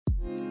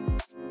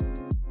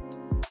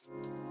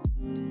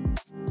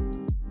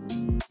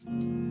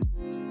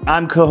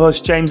I'm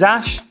co-host James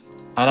Ash.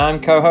 And I'm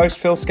co-host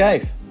Phil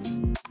Scaife.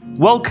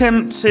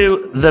 Welcome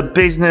to the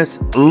Business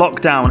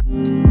Lockdown.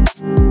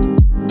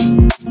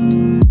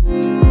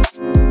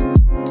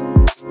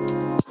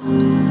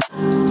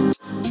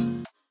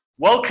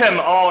 Welcome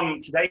on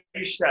today's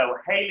show,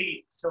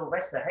 Hayley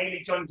Sylvester.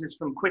 Hayley joins us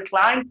from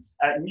Quickline,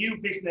 new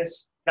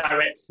business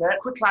director.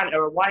 Quickline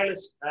are a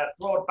wireless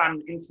broadband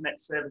internet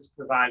service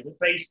provider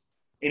based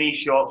in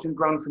East Yorkshire and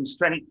grown from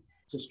strength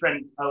to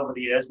strength over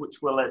the years, which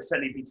we'll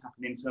certainly be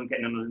tapping into and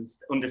getting an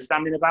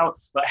understanding about.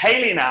 But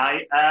Hayley and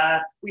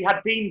I, we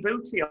had Dean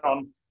Booty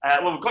on.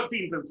 We've got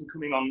Dean Booty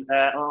coming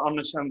on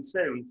the show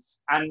soon.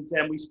 And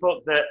we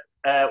spoke that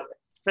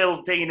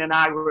Phil, Dean and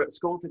I were at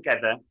school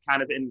together,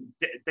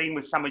 Dean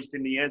was sandwiched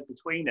in the years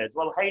between us.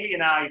 Well, Hayley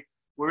and I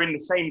were in the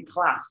same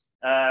class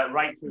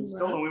right through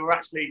school, and we were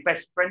actually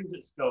best friends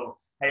at school,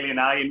 Hayley and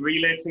I, in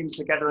relay teams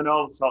together and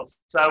all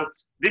sorts. So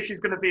this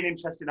is going to be an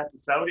interesting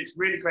episode. It's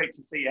really great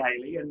to see you,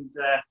 Hayley. And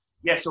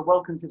so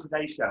welcome to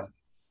today's show.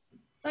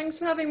 Thanks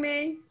for having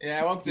me.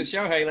 Yeah, welcome to the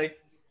show, Hayley.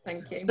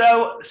 Thank you.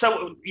 So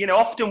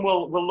often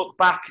we'll look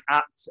back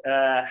at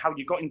how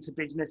you got into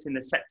business in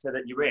the sector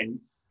that you're in.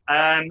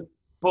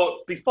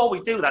 But before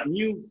we do that,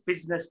 new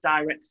business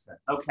director.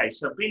 Okay,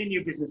 so being a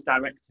new business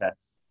director,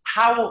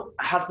 how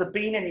has there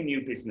been any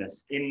new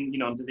business in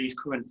under these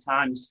current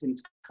times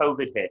since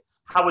COVID hit?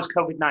 How has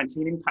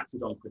COVID-19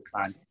 impacted on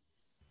Quickline?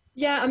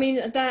 Yeah, I mean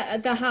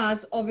there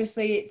has.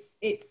 Obviously,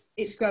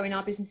 it's growing.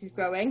 Our business is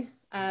growing.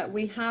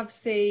 We have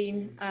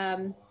seen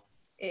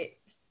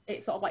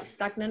it's sort of like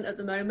stagnant at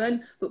the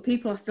moment, but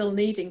people are still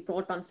needing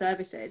broadband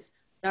services.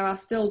 There are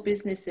still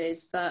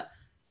businesses that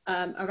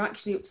are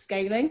actually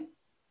upscaling,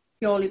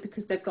 purely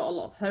because they've got a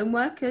lot of home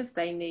workers.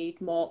 They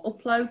need more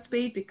upload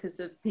speed because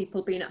of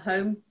people being at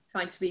home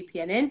trying to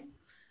VPN in.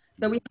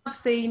 So we have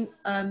seen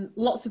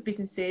lots of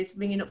businesses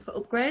ringing up for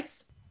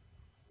upgrades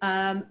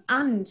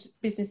and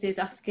businesses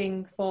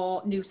asking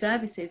for new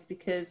services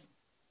because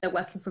they're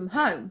working from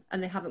home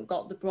and they haven't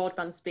got the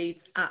broadband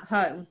speeds at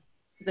home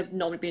because they've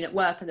normally been at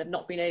work and they've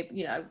not been able,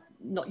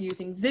 not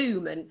using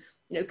Zoom and,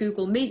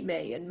 Google Meet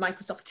Me and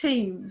Microsoft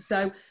Teams.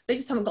 So they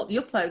just haven't got the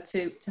upload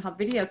to have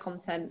video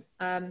content.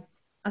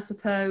 I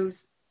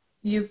suppose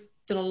you've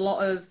done a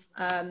lot of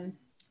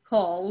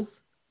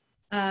calls,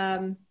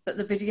 but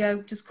the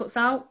video just cuts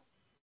out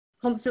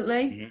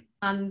constantly. Mm-hmm.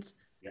 And,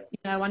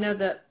 I know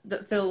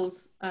that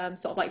Phil's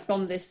sort of like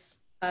from this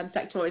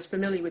sector or is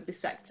familiar with this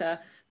sector,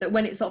 that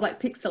when it sort of like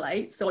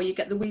pixelates or you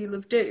get the Wheel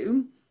of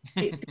Doom,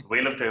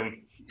 Wheel of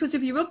Doom. Because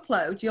if you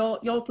upload, you're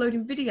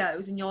uploading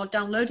videos and you're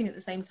downloading at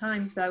the same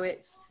time. So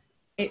it's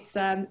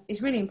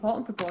really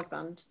important for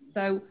broadband.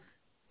 So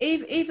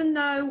even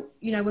though,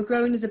 we're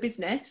growing as a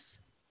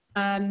business,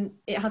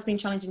 it has been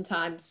challenging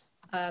times,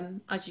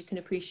 as you can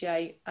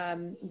appreciate.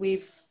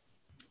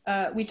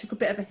 We took a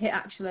bit of a hit,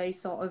 actually,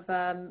 sort of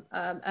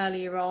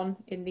earlier on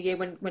in the year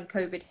when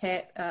COVID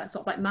hit,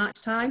 sort of like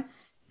March time,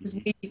 because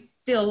we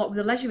deal a lot with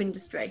the leisure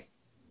industry.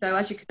 So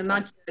as you can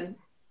imagine,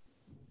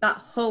 that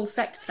whole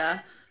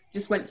sector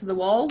just went to the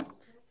wall.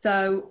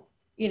 So,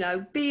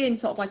 being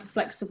sort of like a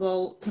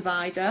flexible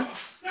provider,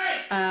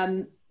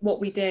 what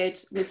we did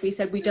was we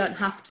said we don't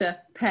have to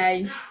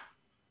pay,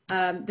 they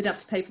don't have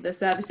to pay for their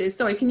services.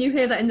 Sorry, can you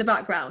hear that in the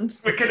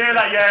background? We can hear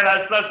that, yeah,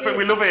 that's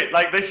we love it.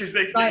 Like, this is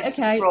right,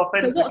 okay. So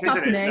what's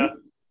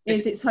happening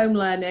is it's home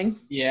learning.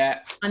 Yeah.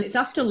 And it's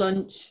after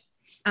lunch,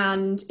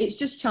 and it's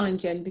just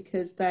challenging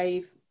because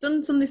they've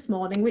done some this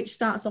morning, which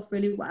starts off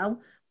really well,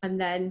 and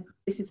then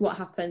this is what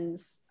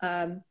happens.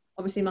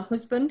 Obviously, my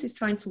husband is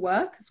trying to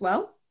work as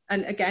well,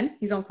 and again,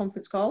 he's on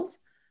conference calls,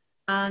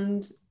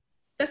 and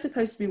they're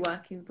supposed to be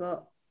working,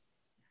 but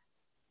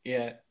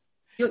yeah.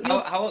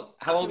 How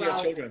old are your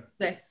children?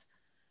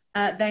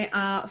 They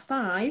are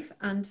 5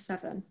 and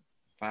 7.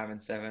 5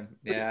 and 7,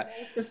 yeah.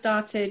 They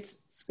started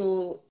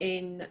school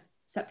in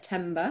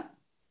September,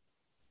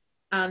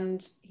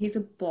 and he's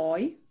a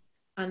boy,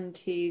 and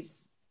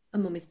he's a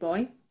mummy's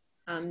boy,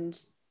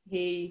 and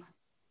he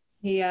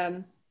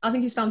I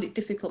think he's found it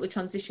difficult to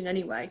transition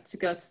anyway to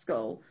go to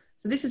school.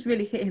 So this has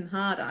really hit him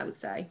hard, I would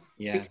say.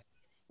 Yeah.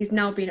 He's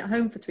now been at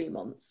home for 3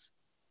 months,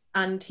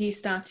 and he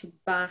started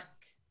back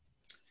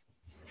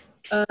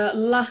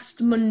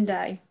last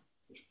Monday,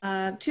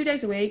 2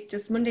 days a week,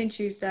 just Monday and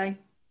Tuesday,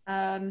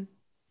 with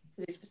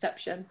his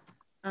reception,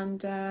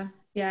 and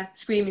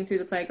screaming through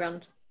the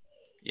playground.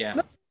 Yeah.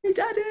 Mommy,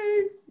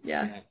 Daddy.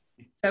 Yeah.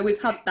 So we've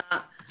had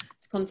that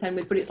to contend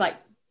with, but it's like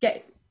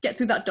get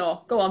through that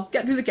door. Go on,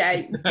 get through the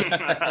gate.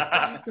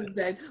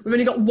 We've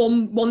only got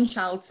one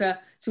child to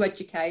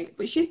educate,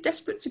 but she's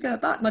desperate to go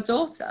back. My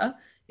daughter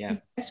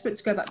is desperate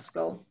to go back to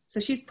school, so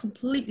she's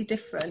completely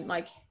different.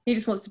 Like, he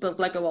just wants to build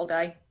Lego all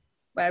day,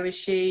 whereas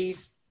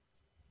she's,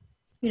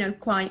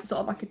 quite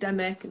sort of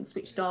academic and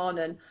switched on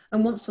and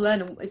wants to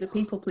learn and is a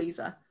people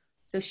pleaser.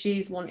 So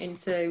she's wanting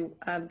to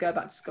go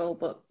back to school,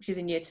 but she's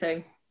in year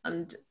 2,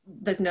 and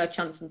there's no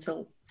chance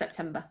until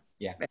September.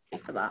 Yeah,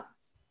 really, for that.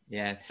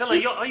 Yeah. Phil,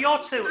 are your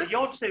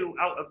two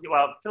out of,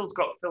 well, Phil's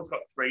got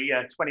 3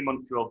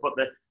 20-month-year-old, but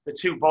the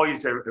 2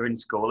 boys are in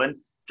school, and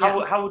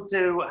How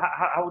do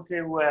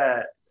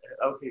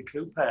Opie and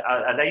Cooper,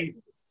 are they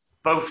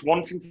both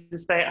wanting to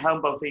stay at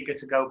home, both eager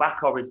to go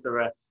back, or is there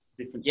a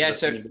difference? Yeah,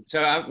 so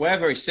we're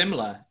very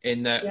similar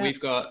in that we've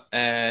got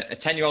a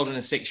 10-year-old and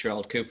a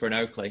 6-year-old, Cooper and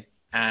Oakley,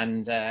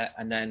 and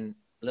then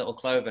little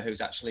Clover,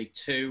 who's actually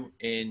 2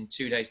 in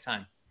 2 days'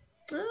 time.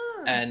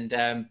 Oh.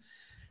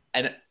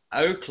 And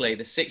Oakley,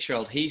 the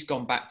 6-year-old, he's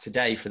gone back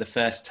today for the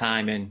first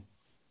time in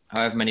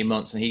however many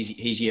months, and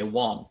he's year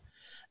 1,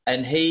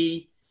 and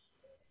he's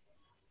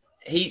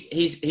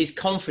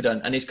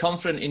confident, and he's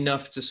confident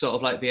enough to sort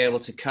of like be able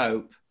to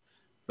cope.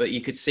 But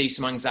you could see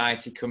some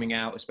anxiety coming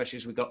out, especially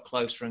as we got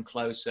closer and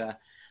closer.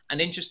 And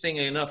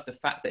interestingly enough, the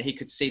fact that he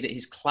could see that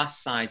his class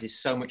size is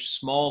so much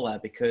smaller,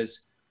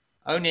 because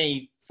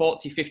only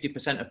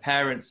 40-50% of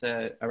parents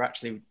are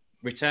actually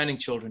returning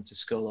children to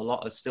school. A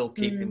lot are still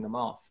keeping them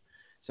off.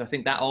 So I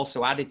think that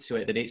also added to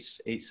it, that it's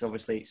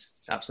obviously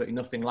it's absolutely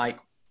nothing like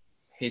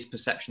his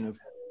perception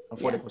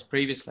of what it was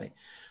previously.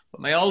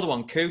 But my older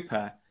one,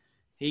 Cooper,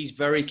 he's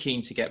very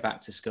keen to get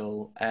back to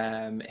school.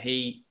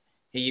 He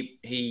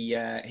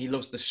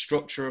loves the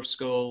structure of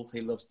school. He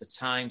loves the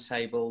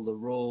timetable, the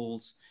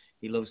rules.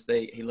 He loves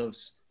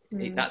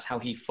that's how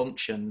he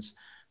functions,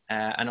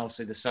 and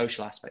also the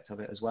social aspect of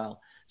it as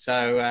well.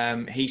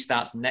 So he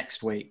starts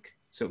next week.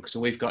 So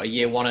we've got a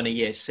year 1 and a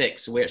year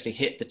 6. So we actually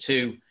hit the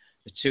two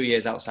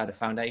years outside of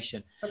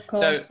foundation. Of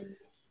course.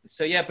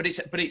 So yeah, but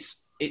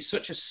it's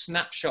such a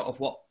snapshot of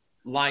what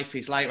life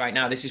is like right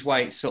now. This is why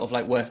it's sort of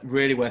like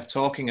really worth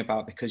talking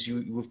about, because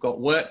we've got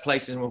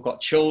workplaces and we've got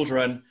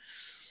children.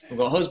 We've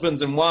got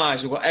husbands and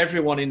wives. We've got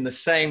everyone in the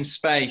same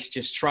space,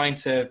 just trying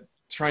to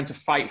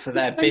fight for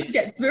their bit. To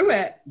get through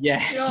it.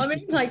 Yeah. You know what I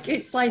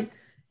mean?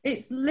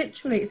 It's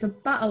literally a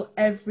battle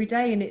every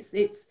day, and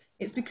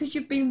it's because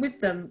you've been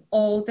with them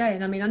all day.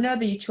 And I mean, I know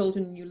they're your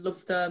children and you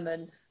love them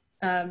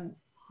and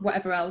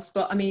whatever else,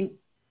 but I mean,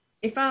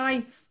 if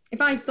I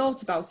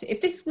thought about it,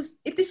 if this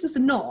was the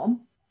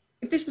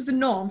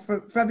norm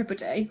for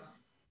everybody,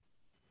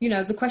 you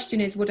know, the question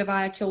is, would have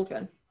I had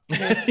children? You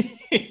know?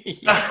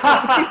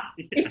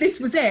 if this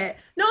was it.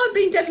 No, I'm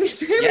being deadly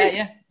serious.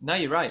 Yeah. No,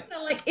 you're right.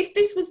 Like, if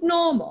this was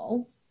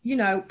normal, you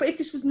know, but if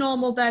this was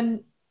normal,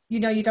 then, you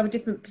know, you'd have a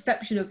different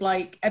perception of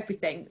like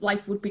everything.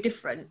 Life would be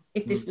different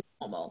if this was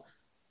normal.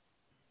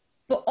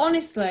 But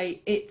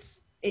honestly, it's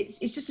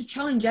just a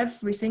challenge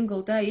every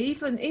single day,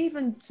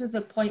 even to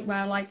the point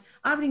where, like,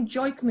 I would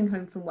enjoy coming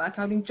home from work.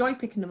 I would enjoy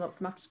picking them up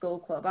from after school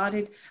club.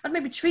 I'd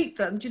maybe treat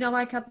them. Do you know,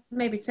 like, I'd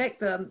maybe take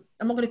them.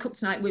 I'm not going to cook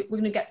tonight. We're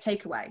going to get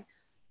takeaway.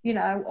 You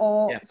know,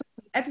 or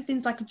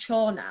everything's like a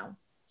chore now.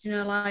 Do you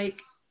know,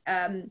 like,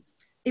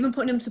 even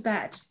putting them to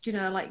bed, do you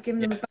know, like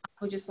giving them a bath,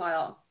 we're just like,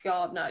 oh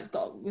God, no,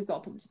 we've got to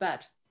put them to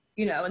bed,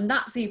 you know, and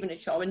that's even a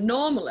chore. And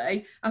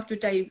normally after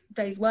a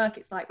day's work,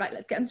 it's like, right,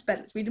 let's get them to bed,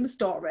 let's read them a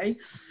story,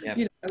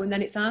 you know, and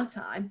then it's our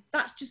time.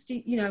 That's just,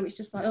 you know, it's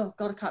just like, oh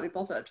God, I can't be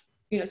bothered,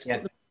 you know, to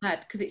put them to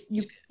bed, because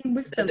you've been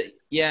with them.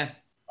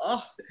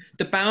 Oh,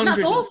 the boundaries.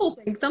 That's awful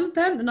thing, because I'm a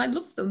parent and I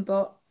love them,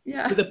 but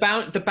yeah. But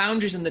the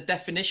boundaries and the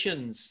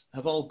definitions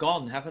have all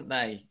gone, haven't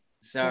they?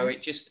 So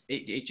it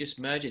just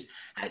merges.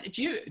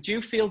 Do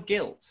you feel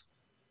guilt?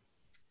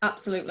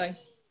 Absolutely.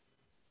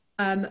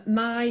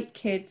 My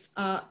kids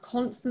are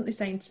constantly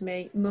saying to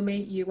me, "Mummy,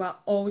 you are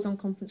always on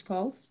conference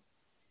calls.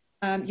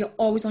 You're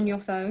always on your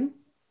phone."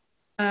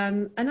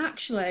 And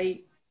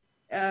actually,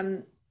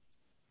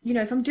 you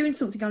know, if I'm doing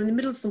something, I'm in the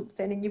middle of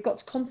something, and you've got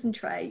to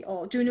concentrate,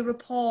 or doing a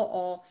report,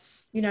 or,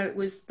 you know, it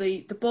was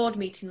the board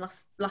meeting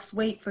last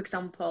week, for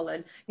example,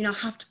 and, you know, I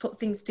have to put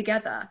things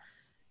together.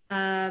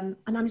 And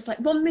I'm just like,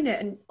 1 minute,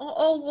 and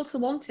all Walter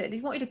wanted, he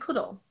wanted a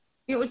cuddle.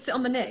 He would sit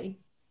on my knee,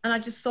 and I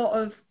just sort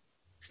of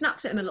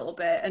snapped at him a little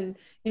bit. And,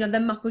 you know,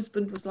 then my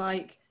husband was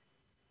like,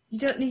 you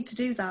don't need to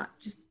do that.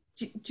 Just,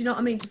 do you know what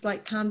I mean? Just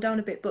like calm down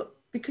a bit. But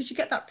because you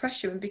get that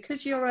pressure, and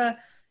because you're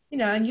you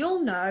know, and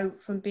you'll know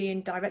from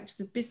being directors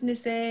of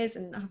businesses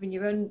and having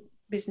your own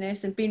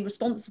business and being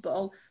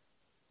responsible,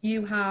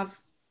 you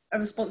have a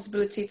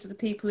responsibility to the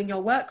people in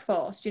your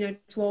workforce, you know,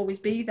 to always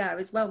be there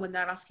as well when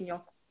they're asking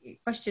your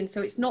questions.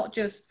 So it's not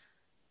just,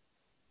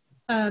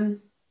 oh,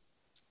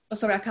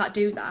 sorry, I can't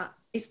do that.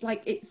 It's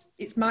like,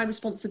 it's my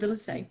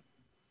responsibility,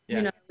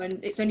 you know,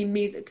 and it's only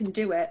me that can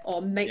do it or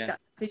make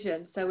that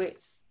decision. So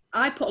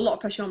I put a lot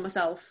of pressure on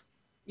myself,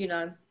 you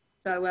know,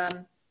 so,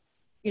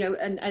 you know,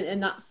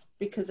 and that's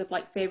because of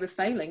like fear of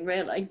failing,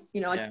 really.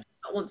 You know, I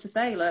don't want to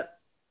fail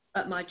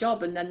at my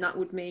job, and then that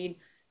would mean,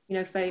 you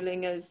know,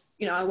 failing as,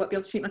 you know, I won't be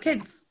able to treat my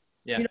kids.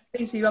 You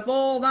know, so you have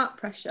all that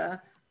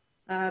pressure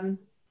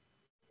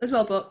as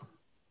well. But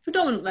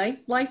predominantly,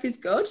 life is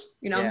good.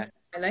 You know, I'm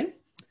smiling.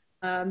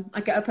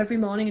 I get up every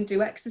morning and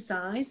do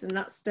exercise, and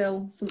that's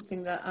still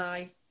something that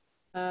I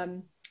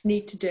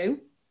need to do,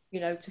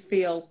 you know, to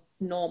feel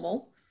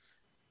normal.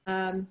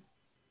 But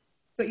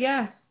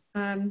yeah.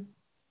 I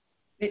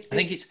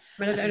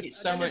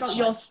don't know about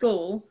your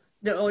school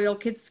or your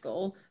kids'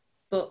 school,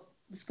 but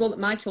the school that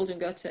my children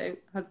go to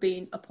have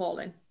been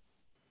appalling.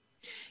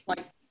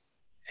 Like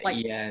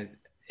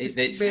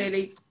it's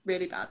really,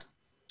 really bad.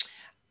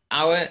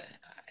 I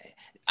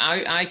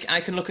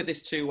I can look at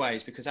this two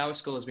ways, because our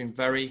school has been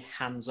very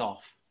hands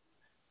off,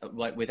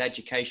 like with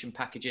education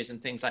packages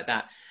and things like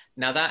that.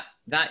 Now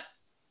that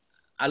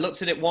I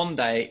looked at it one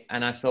day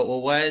and I thought,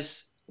 well,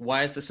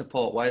 where's the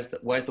support?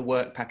 Where's the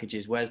work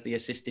packages? Where's the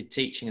assisted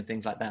teaching and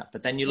things like that?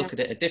 But then you look at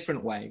it a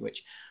different way,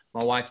 which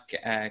my wife,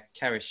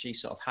 Keris, she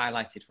sort of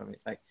highlighted from it.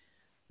 It's like,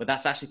 but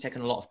that's actually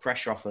taken a lot of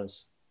pressure off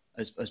us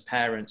as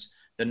parents.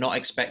 They're not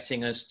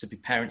expecting us to be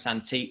parents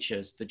and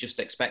teachers. They're just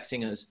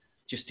expecting us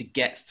just to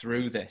get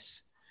through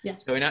this. Yeah.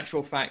 So in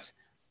actual fact,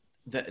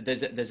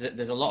 there's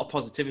a lot of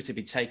positivity to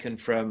be taken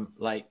from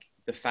like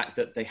the fact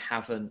that they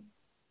haven't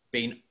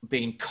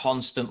been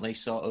constantly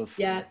sort of.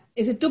 Yeah,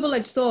 it's a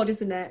double-edged sword,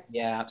 isn't it?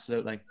 Yeah,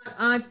 absolutely.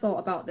 I've thought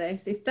about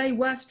this. If they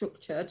were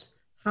structured,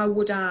 how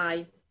would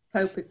I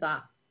cope with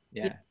that?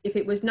 Yeah. If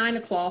it was 9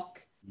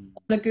 o'clock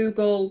on a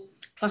Google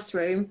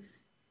Classroom,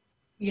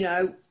 you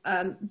know,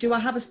 do I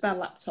have a spare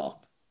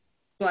laptop?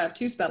 Do I have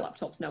 2 spare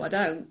laptops? No, I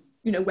don't.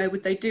 You know, where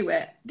would they do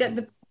it? Get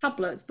the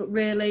tablets, but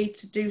really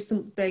to do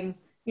something,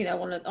 you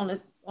know,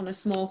 on a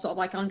small sort of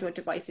like Android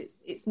device,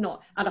 it's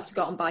not. I'd have to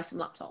go out and buy some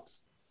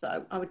laptops.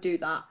 So I would do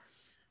that.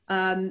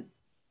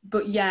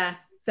 But yeah,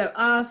 so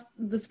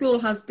the school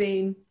has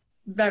been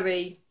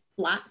very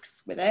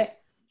lax with it.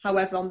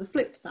 However, on the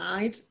flip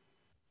side,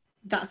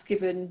 that's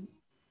given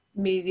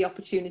me the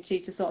opportunity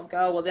to sort of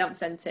go, well, they haven't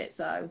sent it,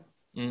 so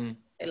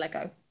they let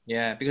go.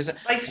 Yeah, because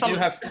I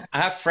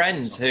have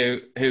friends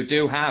who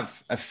do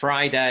have a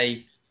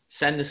Friday,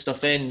 send the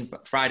stuff in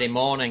Friday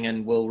morning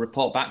and will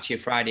report back to you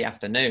Friday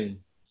afternoon.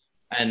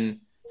 And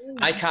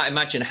I can't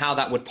imagine how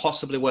that would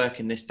possibly work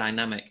in this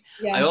dynamic.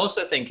 Yeah. I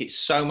also think it's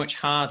so much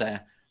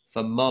harder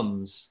for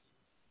mums,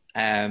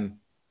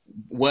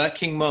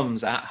 working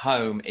mums at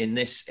home in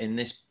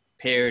this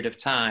period of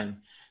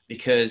time,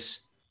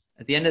 because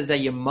at the end of the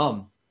day, your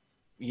mum,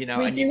 you know,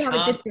 we do have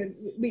a different.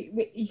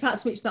 You can't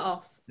switch that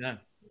off. No,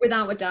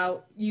 without a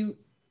doubt.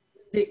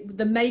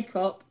 The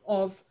makeup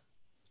of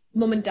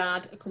mum and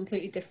dad are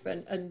completely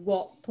different, and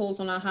what pulls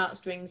on our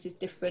heartstrings is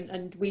different.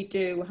 And we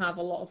do have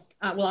a lot of.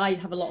 I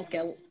have a lot of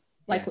guilt,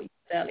 like what you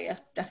said earlier,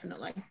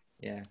 definitely.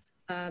 Yeah.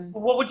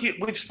 What would you?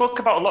 We've spoke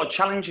about a lot of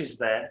challenges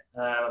there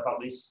about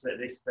this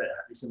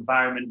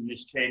environment and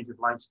this change of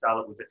lifestyle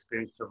that we've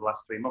experienced over the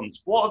last 3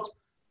 months. What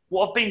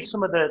have been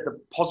some of the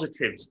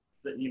positives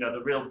that, you know,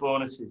 the real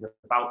bonuses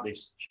about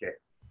this shift?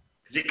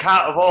 Because it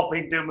can't have all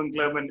been doom and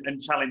gloom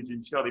and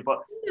challenging, surely. But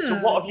so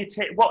what have you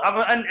taken?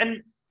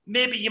 And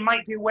maybe you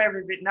might be aware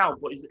of it now,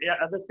 but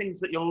are there things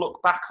that you'll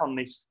look back on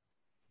this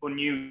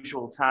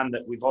unusual time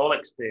that we've all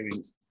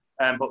experienced,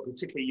 but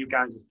particularly you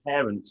guys as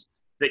parents,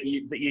 that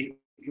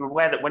you're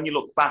aware that when you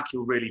look back,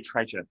 you'll really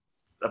treasure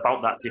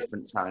about that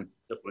different time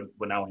that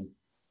we're now in?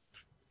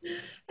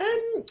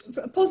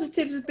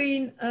 Positives have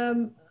been,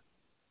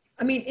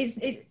 I mean, it's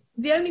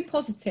the only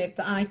positive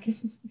that I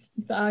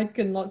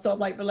can sort of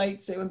like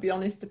relate to and be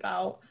honest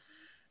about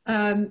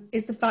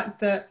is the fact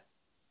that,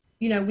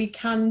 you know, we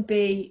can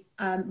be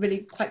really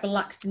quite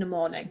relaxed in the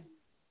morning,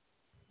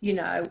 you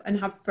know, and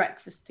have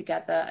breakfast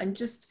together and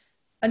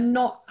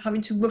not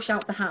having to rush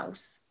out the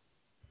house.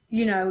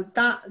 You know,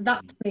 that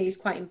to me is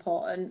quite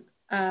important.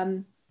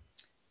 And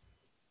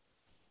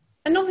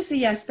obviously,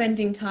 yeah,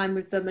 spending time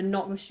with them and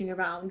not rushing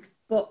around.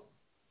 But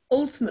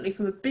ultimately,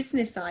 from a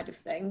business side of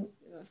things,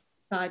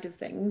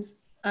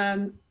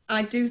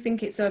 I do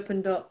think it's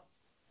opened up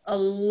a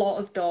lot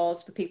of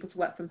doors for people to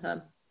work from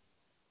home.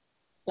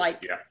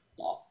 Like, a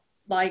lot.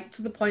 Like,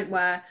 to the point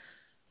where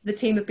the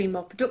team have been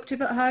more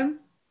productive at home,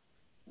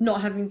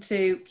 not having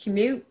to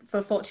commute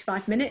for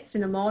 45 minutes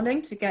in the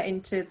morning to get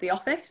into the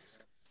office.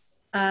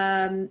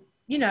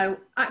 You know,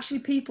 actually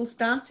people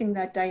starting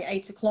their day at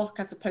 8 o'clock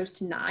as opposed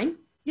to 9,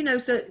 you know,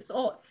 so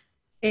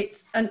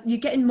and you're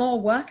getting more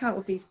work out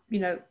of these, you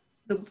know,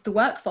 the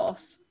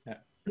workforce. Yeah.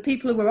 The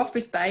people who are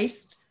office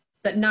based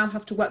that now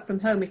have to work from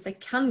home, if they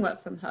can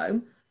work from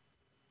home,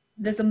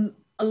 there's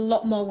a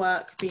lot more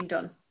work being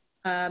done,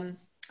 and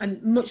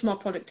much more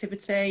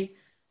productivity,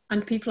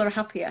 and people are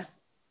happier.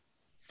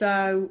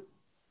 So,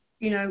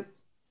 you know,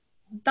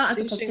 that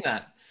is a positive.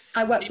 That.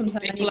 I work from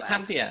home people anyway. Are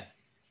happier.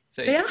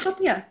 So they are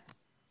happier.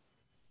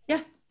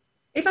 Yeah.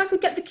 If I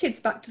could get the kids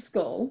back to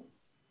school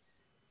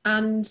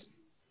and,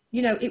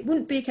 you know, it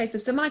wouldn't be a case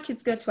of, so my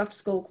kids go to after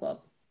school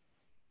club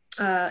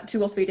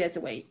 2 or 3 days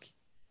a week.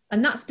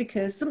 And that's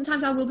because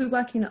sometimes I will be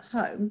working at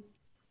home,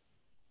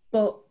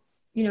 but,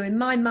 you know, in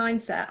my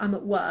mindset, I'm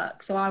at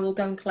work, so I will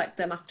go and collect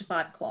them after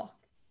 5 o'clock.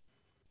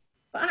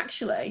 But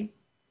actually,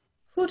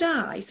 could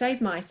I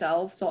save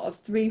myself sort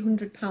of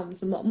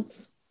 £300 a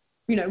month,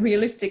 you know,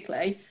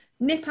 realistically,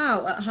 nip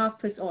out at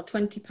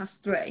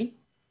 3:20,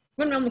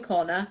 run around the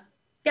corner,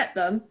 get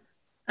them,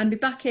 and be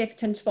back here for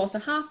 10 to 4, so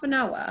half an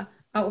hour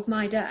out of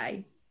my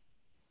day,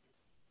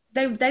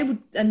 they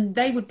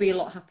would be a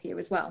lot happier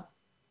as well.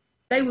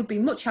 They would be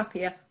much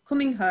happier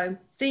coming home,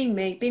 seeing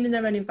me, being in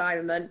their own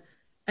environment,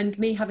 and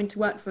me having to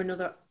work for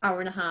another hour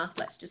and a half,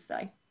 let's just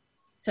say,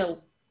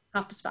 till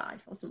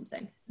 5:30 or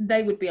something.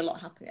 They would be a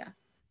lot happier.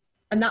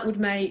 And that would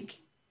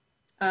make,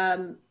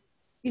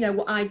 you know,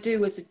 what I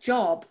do as a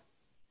job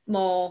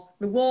more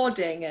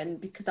rewarding,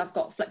 and because I've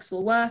got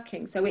flexible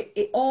working. So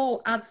it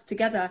all adds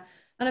together.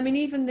 And I mean,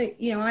 even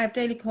I have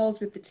daily calls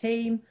with the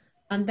team,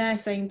 and they're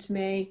saying to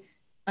me,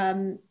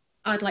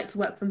 I'd like to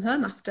work from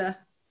home after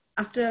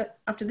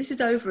this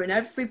is over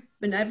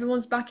and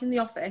everyone's back in the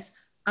office.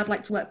 I'd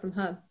like to work from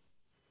home.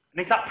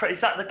 And is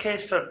that the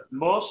case for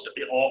most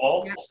or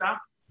all staff?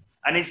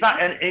 And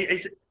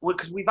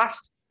because we've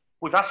asked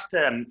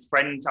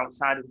friends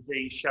outside of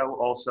the show,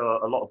 also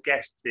a lot of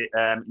guests,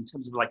 in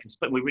terms of like a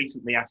split. We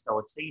recently asked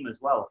our team as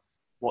well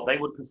what they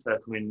would prefer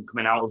coming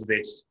out of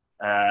this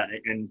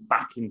and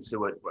back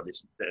into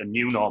a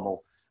new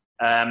normal.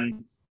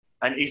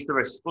 And is there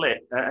a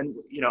split? And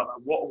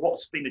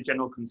what's been the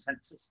general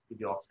consensus with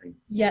your team?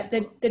 Yeah,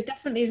 there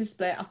definitely is a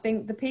split. I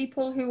think the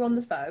people who are on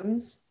the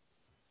phones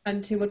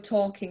and who are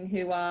talking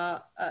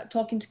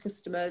to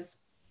customers,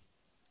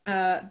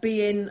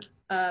 being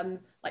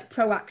like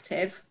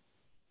proactive,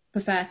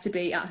 prefer to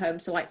be at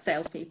home. So like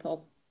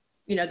salespeople,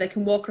 they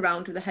can walk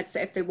around with a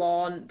headset if they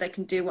want. They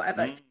can do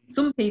whatever.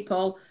 Some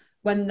people,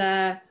 when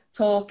they're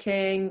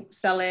talking,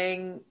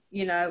 selling,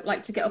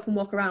 like to get up and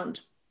walk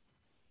around.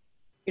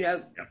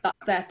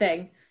 That's their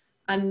thing.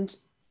 And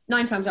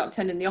 9 times out of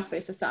 10 in the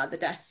office, they're sat at the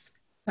desk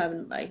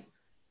permanently.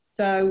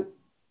 So,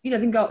 they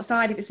can go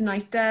outside if it's a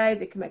nice day,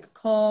 they can make a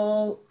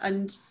call.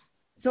 And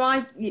so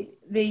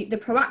the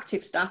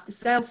proactive staff, the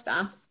sales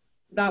staff,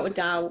 without a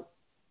doubt,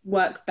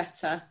 work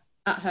better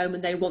at home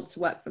and they want to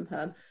work from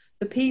home.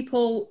 The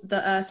people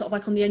that are sort of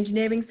like on the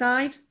engineering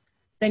side,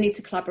 they need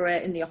to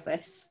collaborate in the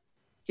office.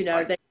 They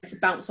need to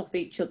bounce off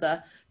each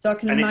other. So I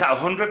can. And is that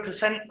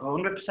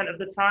 100% of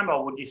the time,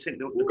 or would you think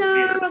there could be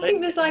a split?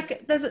 I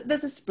think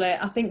there's a split.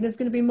 I think there's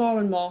going to be more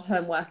and more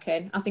home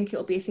working. I think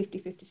it'll be a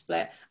 50-50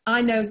 split.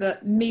 I know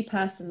that me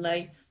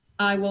personally,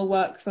 I will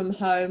work from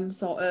home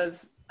sort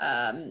of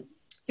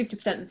 50%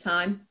 of the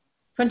time.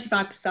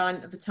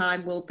 25% of the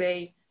time will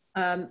be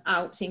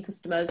out seeing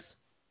customers,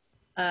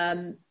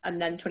 and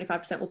then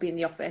 25% will be in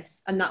the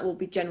office, and that will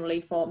be generally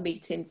for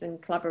meetings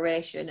and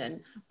collaboration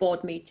and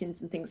board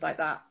meetings and things like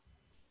that.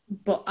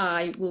 But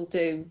I will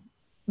do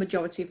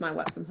majority of my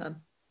work from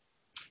home.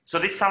 So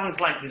this sounds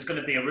like there's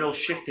going to be a real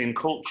shift in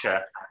culture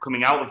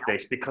coming out of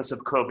this because of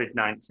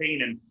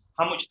COVID-19. And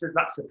how much does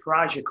that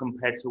surprise you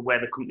compared to where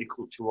the company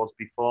culture was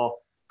before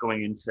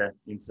going into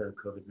the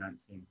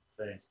COVID-19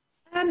 phase?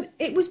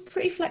 It was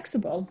pretty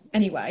flexible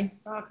anyway.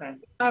 Okay.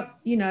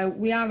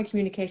 We are a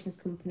communications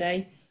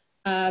company.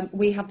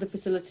 We have the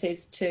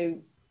facilities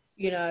to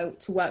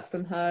work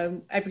from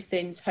home.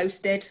 Everything's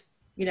hosted.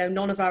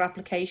 None of our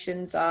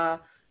applications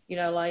are,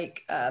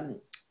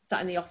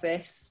 sat in the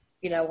office,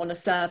 on a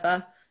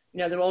server.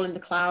 They're all in the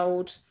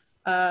cloud,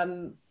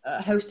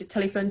 hosted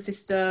telephone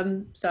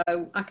system. So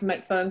I can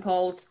make phone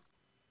calls,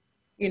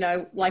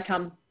 like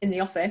I'm in the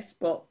office,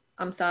 but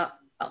I'm sat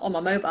on my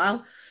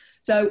mobile.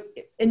 So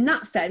in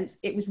that sense,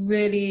 it was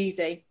really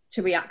easy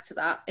to react to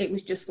that. It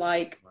was just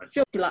like,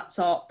 shut your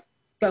laptop,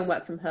 go and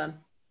work from home.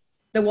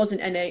 There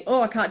wasn't any,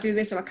 I can't do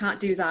this or I can't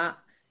do that.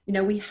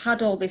 We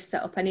had all this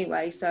set up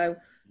anyway. So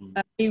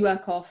we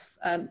work off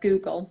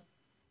Google,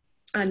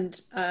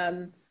 and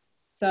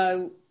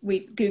so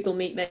Google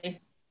Meet Me.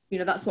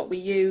 That's what we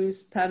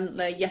use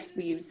permanently. Yes,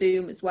 we use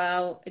Zoom as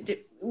well.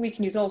 We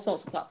can use all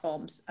sorts of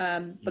platforms,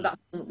 but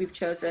that's one that we've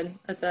chosen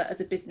as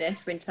a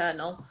business for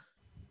internal.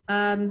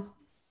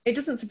 It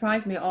doesn't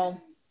surprise me at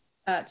all,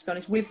 to be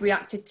honest. We've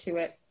reacted to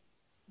it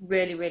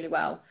really, really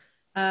well.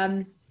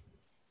 And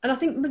I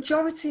think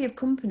majority of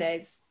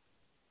companies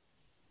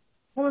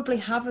probably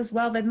have as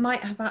well. They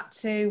might have had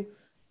to,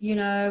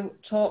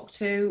 talk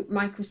to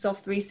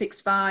Microsoft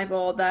 365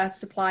 or their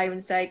supplier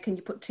and say, can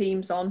you put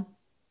Teams on?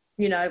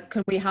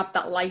 Can we have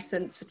that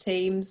license for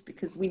Teams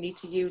because we need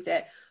to use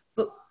it?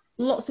 But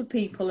lots of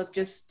people have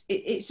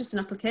it's just an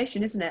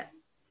application, isn't it?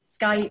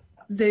 Skype,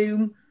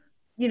 Zoom,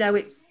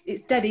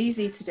 it's dead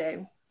easy to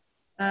do.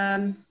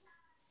 I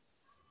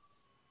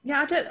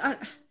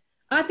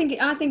think,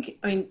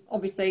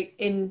 obviously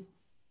in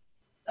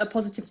a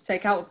positive to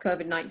take out of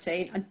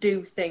COVID-19, I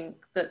do think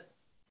that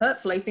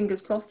hopefully,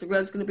 fingers crossed, the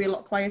road's going to be a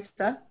lot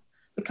quieter.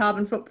 The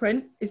carbon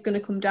footprint is going to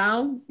come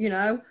down,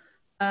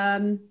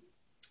 and,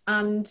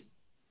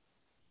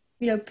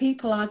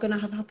 people are going to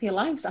have happier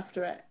lives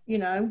after it,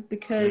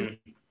 because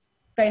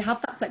they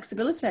have that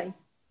flexibility.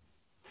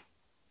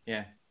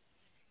 Yeah.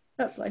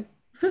 Hopefully.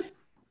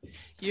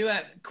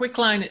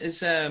 Quicklime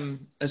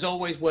has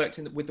always worked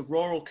with the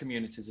rural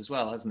communities as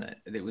well, hasn't it?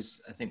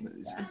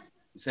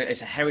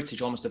 It's a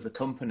heritage almost of the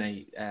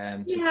company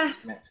to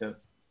connect to.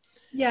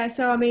 Yeah,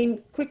 so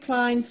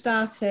Quicklime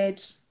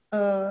started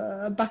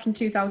back in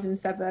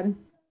 2007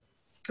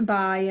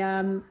 by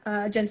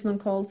a gentleman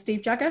called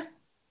Steve Jagger.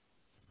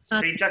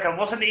 Steve Jagger,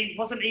 wasn't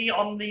he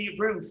on the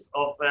roof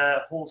of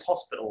Hull's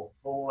Hospital,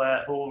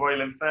 Hull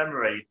Royal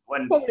Infirmary?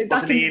 Probably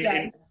back in the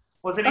day.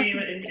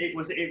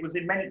 It was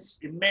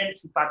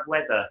immensely bad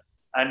weather,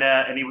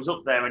 and he was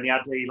up there, and he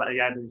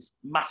had this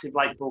massive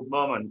light bulb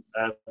moment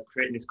of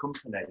creating this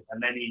company,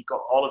 and then he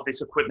got all of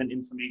this equipment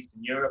in from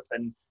Eastern Europe,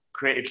 and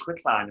created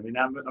Quicklime. I mean,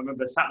 I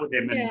remember sat with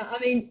him. And yeah, I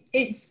mean,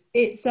 it's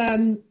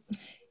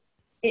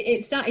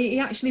that he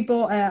actually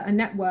bought a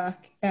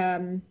network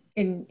in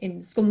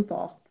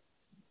Scunthorpe,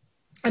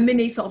 a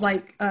mini sort of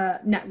like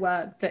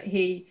network that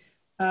he,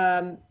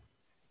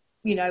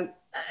 you know,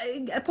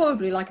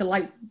 probably like a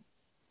light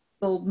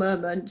bulb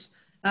moment.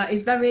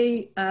 Is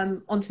very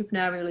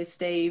entrepreneurial, is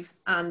Steve,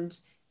 and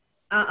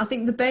I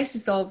think the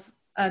basis of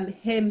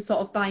him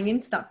sort of buying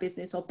into that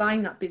business or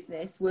buying that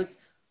business was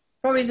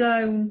for his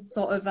own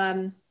sort of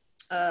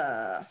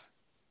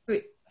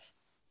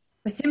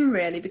for him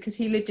really, because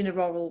he lived in a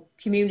rural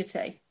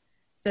community.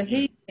 So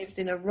he lives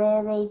in a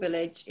rural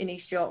village in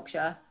East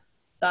Yorkshire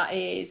that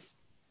is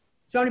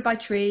surrounded by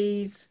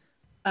trees,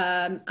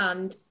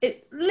 and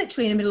it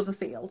literally in the middle of a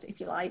field,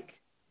 if you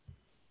like.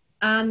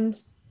 And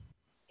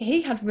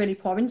he had really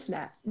poor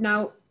internet.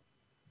 Now,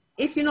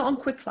 if you're not on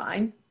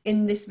Quicklime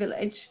in this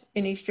village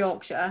in East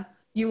Yorkshire,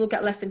 you will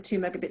get less than 2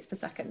 megabits per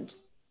second.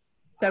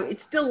 So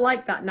it's still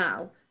like that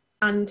now.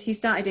 And he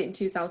started it in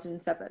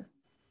 2007.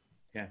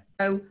 Yeah.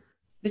 So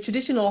the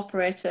traditional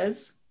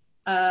operators,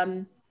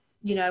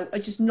 you know, are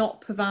just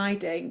not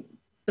providing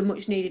the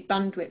much needed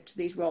bandwidth to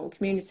these rural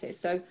communities.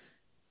 So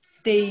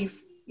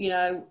Steve, you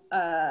know,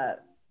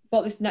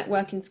 bought this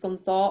network in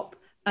Scunthorpe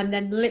and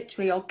then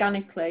literally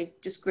organically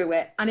just grew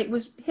it. And it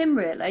was him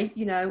really,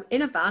 you know,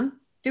 in a van,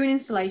 doing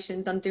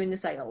installations and doing the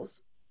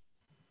sales,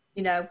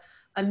 you know.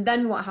 And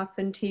then what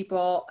happened, he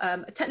brought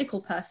a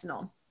technical person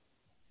on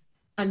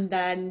and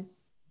then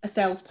a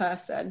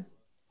salesperson.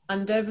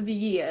 And over the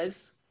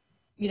years,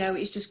 you know,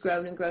 it's just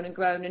grown and grown and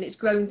grown. And it's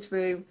grown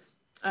through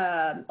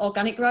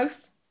organic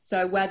growth.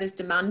 So where there's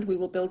demand, we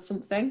will build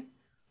something.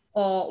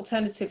 Or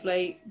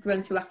alternatively,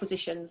 grown through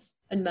acquisitions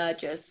and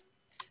mergers.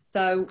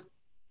 So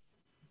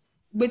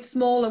with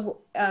smaller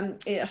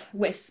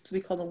WISPs,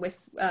 we call them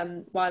WISP,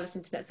 wireless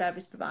internet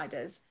service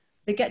providers,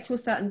 they get to a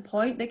certain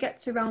point, they get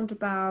to around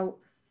about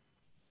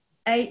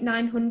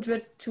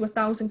 900 to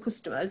 1,000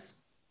 customers.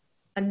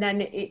 And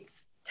then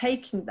it's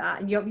taking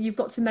that and you've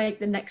got to make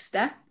the next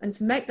step. And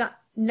to make that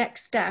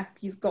next step,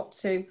 you've got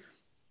to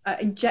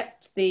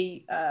inject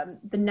the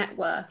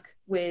network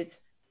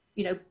with,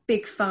 you know,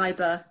 big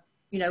fiber,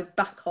 you know,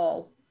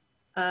 backhaul,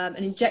 and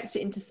inject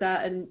it into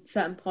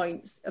certain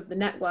points of the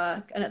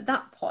network. And at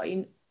that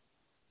point,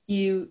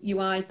 you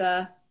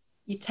either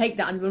you take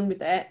that and run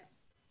with it,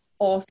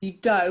 or if you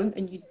don't,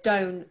 and you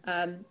don't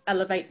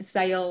elevate the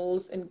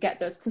sales and get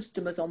those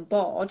customers on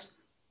board,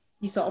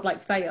 you sort of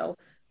like fail.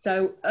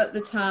 So at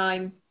the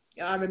time,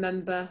 I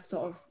remember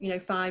sort of, you know,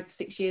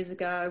 5-6 years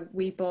ago,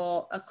 we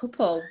bought a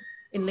couple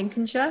in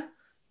Lincolnshire,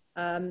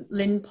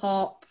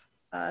 Linpop,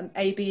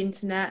 AB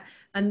Internet,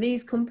 and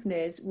these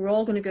companies were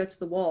all going to go to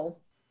the wall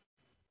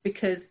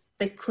because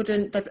they'd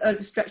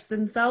overstretched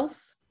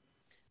themselves.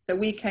 So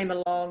we came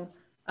along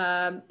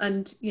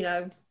and, you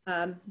know,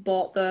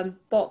 bought the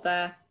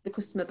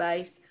customer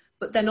base,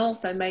 but then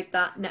also made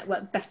that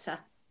network better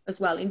as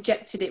well,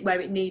 injected it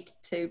where it needed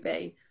to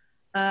be.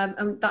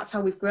 And that's how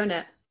we've grown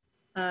it.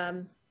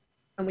 And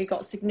we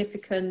got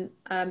significant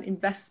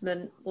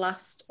investment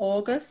last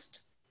August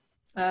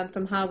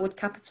from Harwood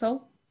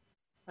Capital,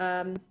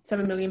 £7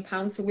 million.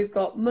 So we've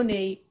got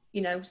money,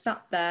 you know,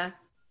 sat there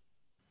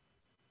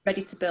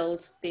ready to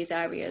build these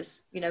areas.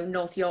 You know,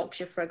 North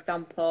Yorkshire, for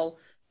example,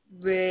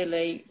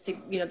 really,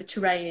 you know, the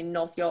terrain in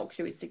North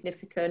Yorkshire is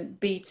significant.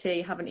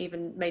 BT haven't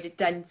even made a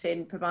dent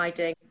in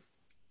providing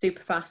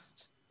super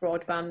fast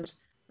broadband.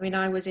 I mean,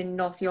 I was in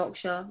North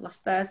Yorkshire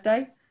last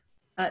Thursday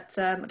at,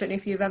 I don't know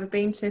if you've ever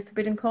been to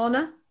Forbidden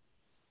Corner.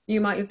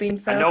 You might have been,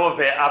 Phil. I know of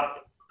it.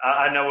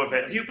 I know of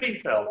it. Have you been,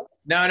 Phil?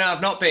 No,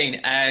 I've not been.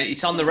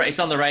 It's on the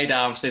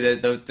radar. Obviously,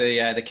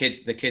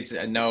 the kids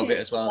know of it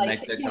as well.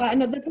 Like,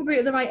 and they're probably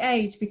at the right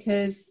age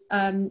because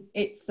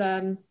it's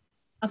I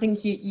think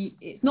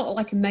it's not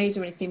like a maze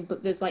or anything,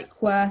 but there's like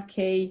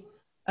quirky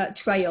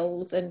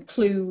trails and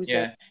clues.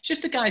 Yeah, it's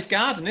just the guy's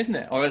garden, isn't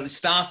it? Or it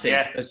started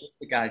as just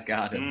the guy's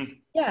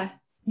garden.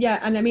 Yeah,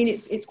 and I mean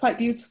it's quite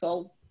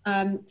beautiful.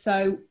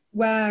 So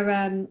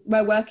we're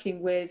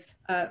working with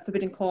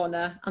Forbidden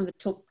Corner and the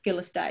Tull Gill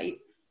Estate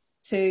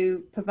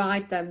to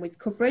provide them with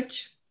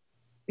coverage,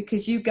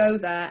 because you go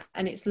there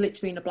and it's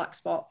literally in a black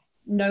spot.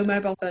 No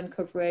mobile phone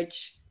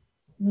coverage,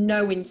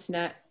 no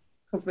internet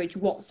coverage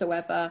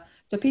whatsoever.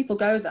 So people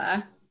go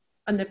there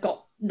and they've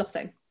got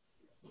nothing.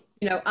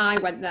 You know, I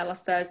went there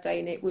last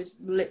Thursday and it was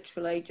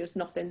literally just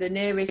nothing. The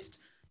nearest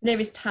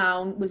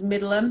town was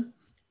Middleham,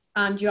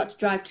 and you had to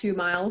drive 2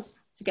 miles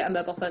to get a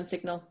mobile phone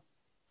signal.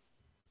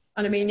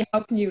 And I mean,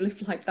 how can you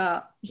live like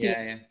that?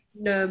 Yeah.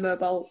 No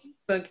mobile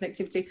phone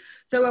connectivity.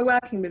 So we're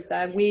working with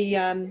them. We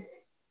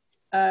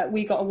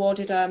got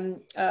awarded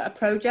a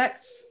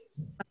project,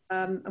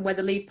 and we're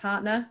the lead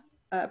partner,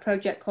 a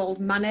project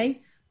called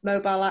MANI,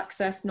 Mobile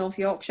Access North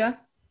Yorkshire.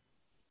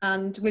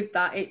 And with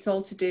that, it's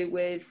all to do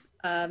with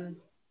not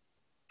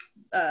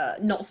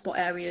spot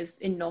areas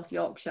in North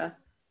Yorkshire.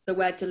 So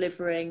we're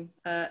delivering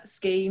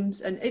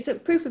schemes, and it's a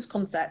proof of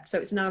concept. So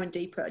it's an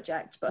R&D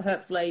project, but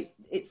hopefully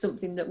it's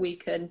something that we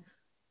can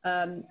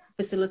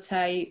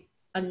facilitate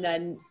and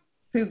then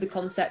prove the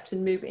concept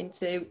and move it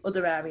into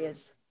other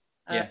areas.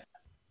 Yeah.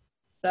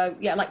 So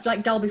yeah,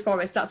 like Dalby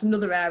Forest, that's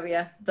another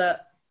area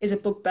that is a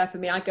bugbear for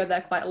me. I go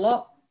there quite a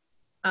lot,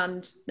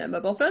 and no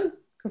mobile phone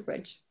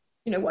coverage.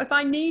 You know, what if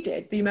I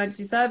needed the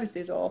emergency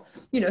services or,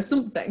 you know,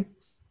 something,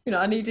 you know,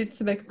 I needed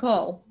to make a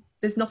call.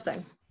 There's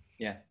nothing.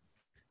 Yeah.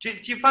 Do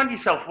you find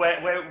yourself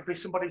where it would be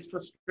somebody's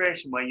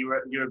frustration where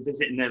you're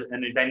visiting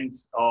an event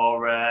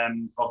or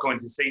going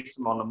to see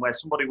someone, and where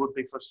somebody would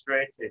be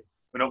frustrated,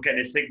 we're not getting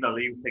a signal, are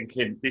you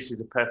thinking this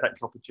is a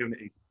perfect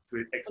opportunity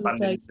to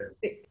expand into?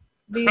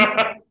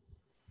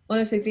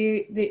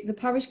 Honestly, the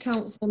parish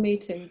council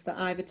meetings that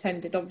I've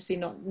attended, obviously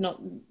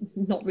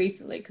not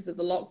recently because of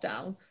the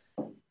lockdown,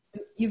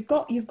 you've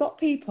got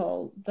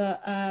people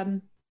that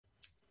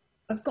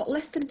have got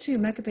less than 2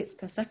 megabits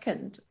per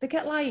second. They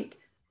get like,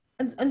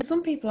 and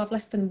some people have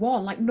less than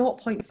 1, like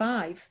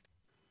 0.5,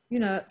 you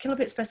know,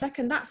 kilobits per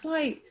second. That's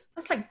like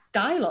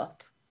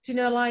dial-up, you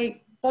know,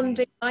 like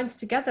bonding lines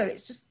together.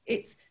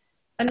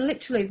 And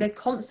literally they're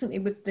constantly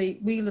with the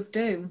wheel of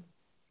doom,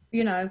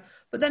 you know.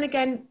 But then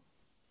again,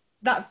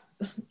 that's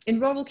in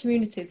rural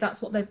communities,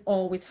 that's what they've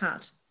always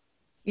had.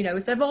 You know,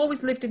 if they've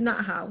always lived in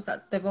that house,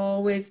 that they've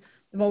always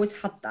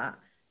had that.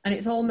 And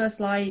it's almost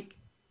like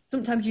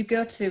sometimes you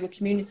go to a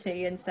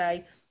community and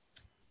say,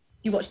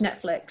 you watch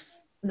Netflix?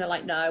 And they're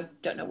like, no,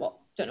 don't know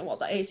what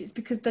that is. It's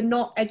because they're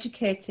not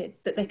educated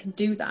that they can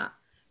do that.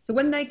 So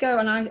when they go,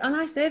 and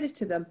I say this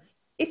to them,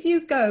 if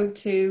you go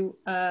to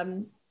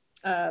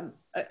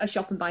a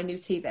shop and buy new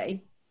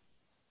TV,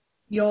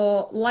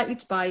 you're likely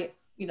to buy,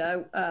 you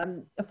know,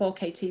 a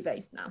 4K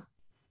TV now.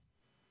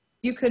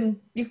 You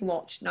can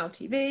watch Now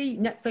TV,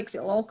 Netflix,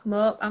 it'll all come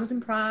up, Amazon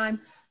Prime.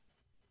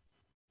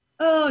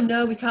 Oh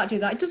no, we can't do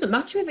that. It doesn't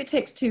matter if it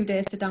takes 2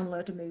 days to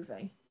download a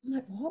movie. I'm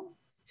like, what?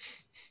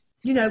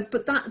 You know,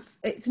 but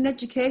it's an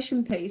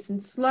education piece,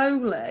 and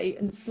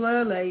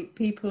slowly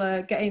people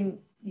are getting,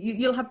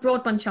 you'll have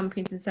broadband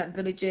champions in certain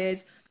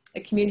villages, a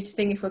community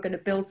thing if we're going to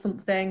build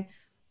something.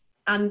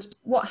 And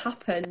what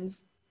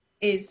happens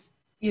is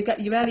you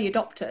get your early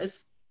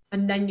adopters,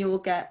 and then you'll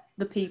get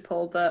the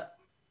people that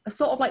are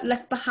sort of like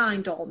left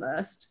behind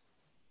almost,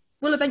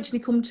 will eventually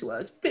come to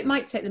us, but it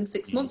might take them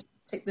 6 months,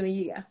 take them a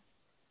year.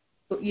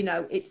 But, you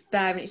know, it's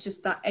there, and it's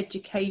just that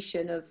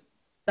education of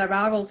there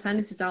are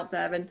alternatives out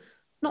there, and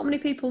not many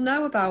people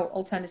know about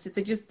alternatives.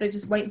 They're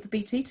just waiting for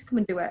BT to come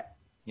and do it,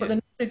 but they're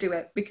not going to do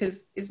it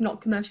because it's not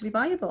commercially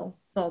viable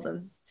for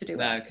them to do it.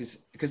 No,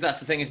 because that's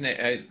the thing, isn't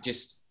it?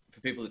 Just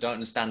for people that don't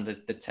understand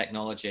the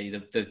technology,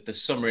 the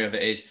summary of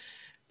it is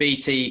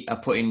BT are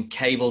putting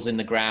cables in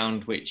the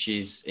ground, which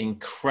is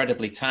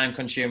incredibly time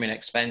consuming,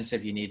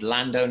 expensive. You need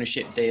land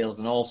ownership deals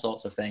and all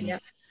sorts of things. Yeah.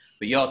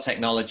 But your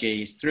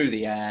technology is through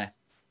the air,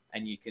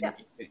 and you can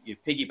you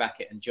piggyback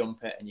it and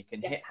jump it, and you can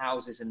hit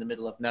houses in the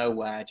middle of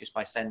nowhere just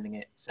by sending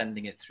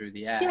it through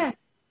the air.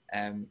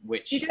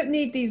 Which you don't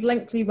need these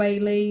lengthy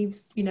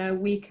wayleaves. You know,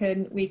 we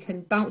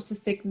can bounce the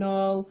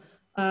signal.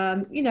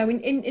 You know,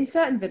 in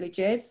certain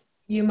villages,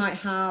 you might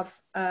have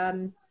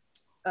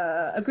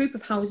a group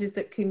of houses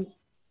that can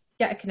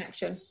get a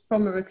connection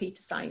from a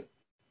repeater site.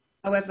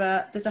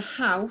 However, there's a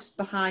house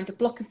behind a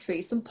block of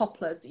trees, some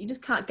poplars that you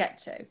just can't get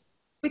to.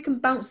 We can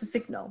bounce the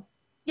signal.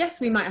 Yes,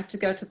 we might have to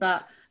go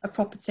to a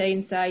property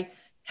and say,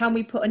 can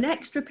we put an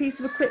extra piece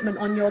of equipment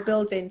on your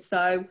building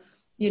so,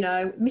 you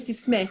know, Mrs.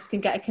 Smith can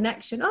get a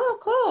connection? Oh,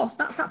 of course,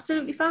 that's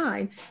absolutely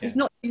fine. Yeah. It's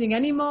not using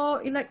any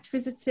more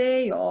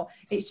electricity, or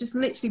it's just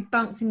literally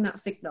bouncing that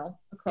signal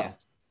across.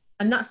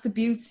 Yeah. And that's the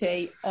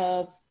beauty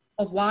of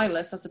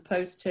wireless as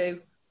opposed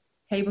to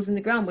cables in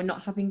the ground. We're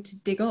not having to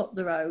dig up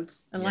the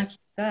roads. And like you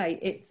say,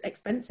 it's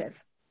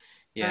expensive.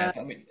 Yeah,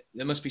 I mean,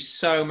 there must be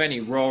so many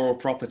rural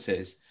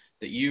properties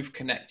that you've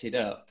connected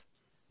up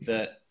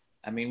that,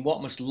 I mean,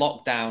 what must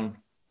lockdown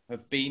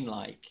have been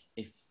like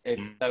if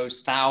those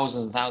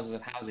thousands and thousands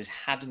of houses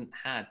hadn't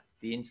had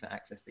the internet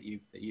access that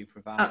you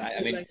provide?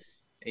 I mean,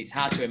 it's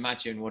hard to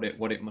imagine what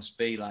it must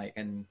be like,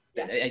 and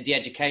the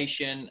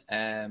education,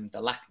 the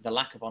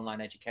lack of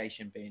online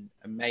education being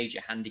a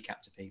major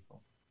handicap to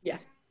people. Yeah.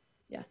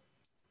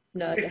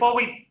 No, before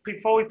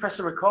we press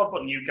the record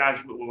button, you guys,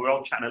 we were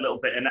all chatting a little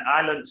bit, and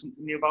I learned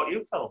something new about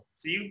you, Phil.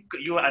 So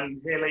you and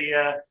Hayley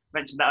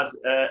mentioned that as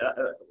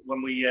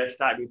when we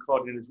started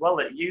recording as well,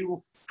 that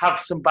you have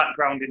some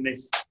background in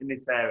this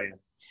area.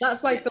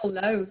 That's why Phil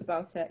knows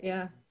about it.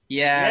 Yeah.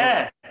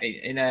 Yeah.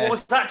 What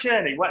was that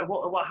journey?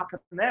 What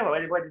happened there?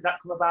 Where did that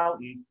come about?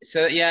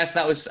 So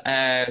that was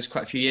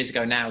quite a few years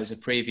ago now. It was a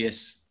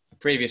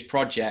previous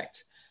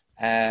project.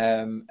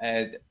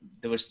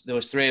 There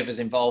was 3 of us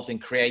involved in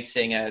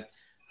creating a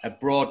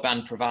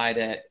broadband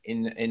provider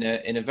in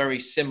a very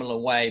similar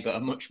way, but a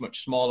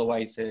much smaller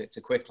way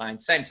to Quicklime.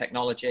 Same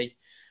technology,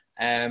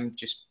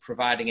 just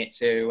providing it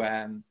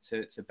to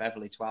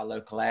Beverley, to our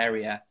local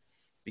area,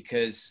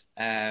 because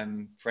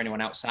for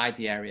anyone outside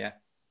the area,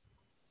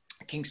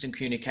 Kingston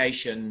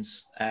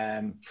Communications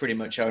pretty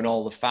much own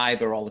all the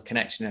fibre, all the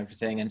connection and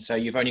everything, and so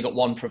you've only got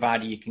one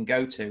provider you can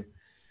go to.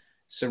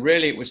 So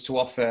really, it was to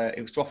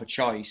offer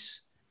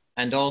choice,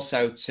 and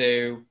also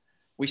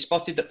we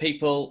spotted that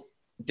people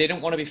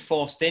didn't want to be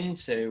forced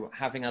into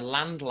having a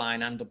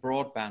landline and a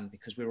broadband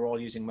because we were all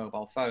using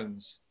mobile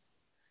phones.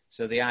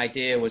 So the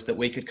idea was that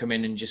we could come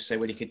in and just say,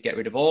 well, you could get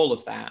rid of all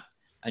of that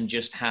and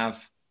just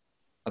have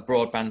a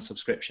broadband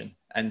subscription.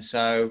 And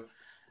so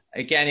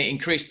again, it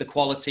increased the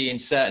quality in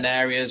certain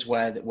areas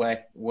where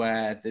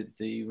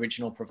the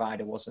original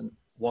provider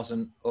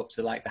wasn't up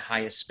to like the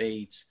highest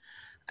speeds.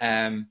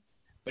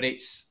 But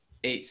it's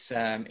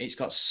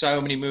got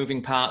so many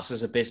moving parts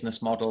as a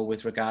business model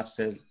with regards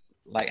to,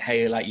 like,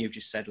 hey, like you've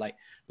just said, like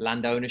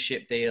land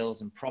ownership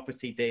deals and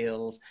property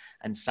deals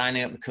and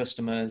signing up the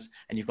customers,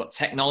 and you've got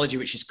technology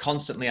which is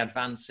constantly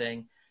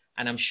advancing.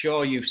 And I'm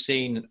sure you've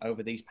seen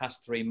over these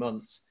past 3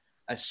 months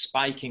a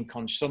spike in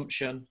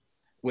consumption,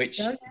 which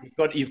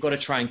you've got to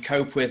try and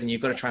cope with, and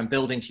you've got to try and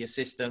build into your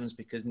systems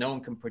because no one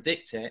can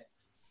predict it.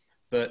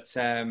 But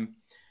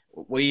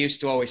we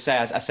used to always say,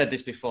 I said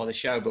this before the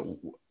show, but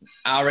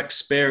our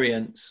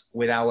experience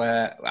with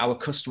our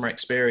customer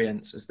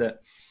experience was that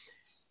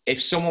if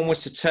someone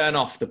was to turn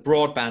off the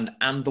broadband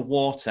and the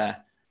water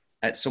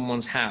at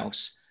someone's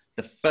house,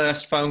 the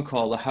first phone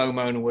call the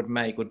homeowner would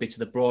make would be to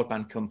the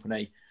broadband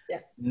company,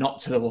 not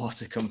to the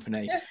water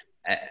company.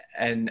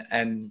 And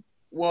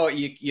well,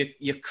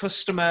 your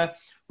customer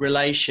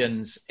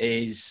relations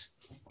is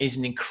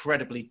an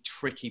incredibly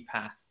tricky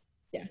path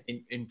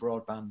in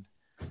broadband.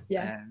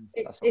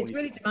 It's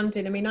really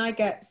demanding. I mean, I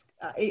get,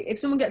 if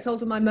someone gets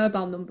hold of my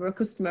mobile number, a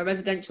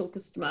residential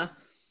customer,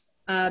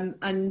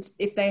 and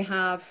if they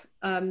have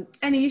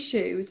any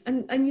issues,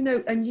 and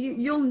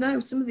you'll know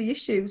some of the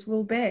issues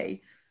will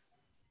be,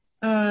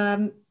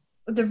 they've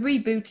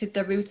rebooted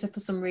their router for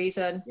some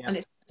reason, and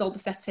it's all the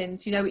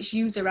settings. It's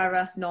user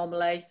error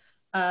normally.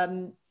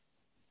 9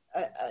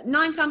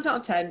 times out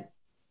of 10,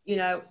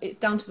 it's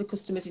down to the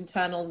customer's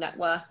internal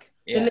network.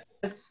 They live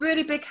in a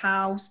really big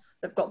house.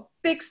 They've got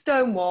big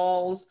stone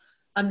walls,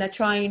 and they're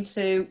trying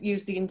to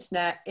use the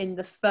internet in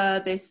the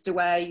furthest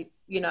away,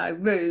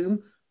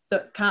 room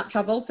that can't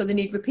travel. So they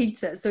need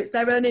repeaters. So it's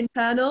their own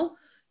internal.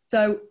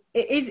 So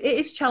it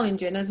is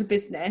challenging as a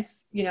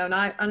business, and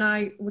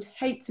I would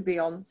hate to be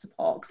on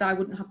support because I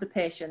wouldn't have the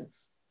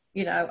patience.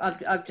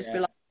 I'd just be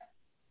like,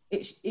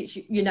 it's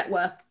your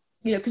network,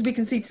 because we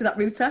can see to that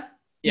router.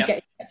 You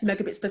get 2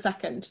 megabits per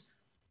second,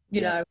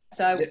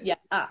 So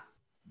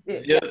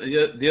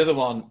The other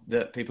one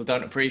that people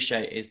don't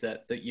appreciate is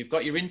that you've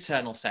got your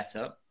internal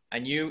setup,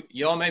 and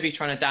you're maybe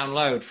trying to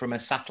download from a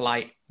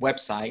satellite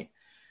website,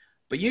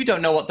 but you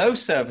don't know what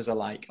those servers are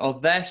like or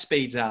their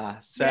speeds are.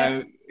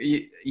 So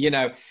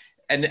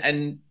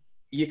and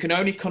you can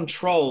only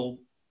control.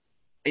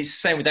 It's the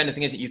same with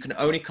anything, isn't it? You can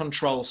only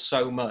control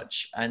so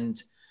much,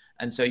 and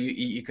so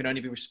you can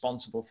only be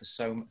responsible for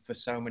so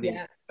many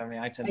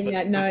items.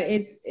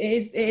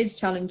 It is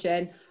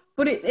challenging.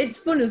 But it's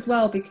fun as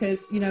well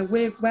because,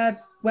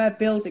 we're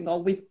building,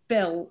 or we've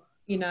built,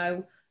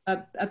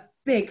 a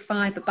big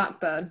fibre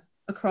backbone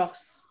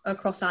across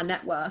our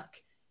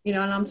network, and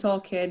I'm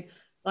talking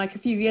like a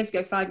few years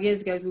ago, 5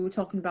 years ago, we were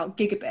talking about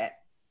gigabit,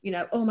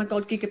 oh my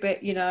God,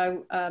 gigabit,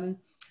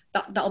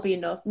 that'll be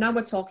enough. Now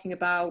we're talking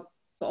about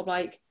sort of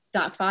like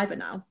dark fibre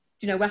now.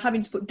 We're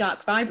having to put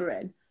dark fibre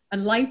in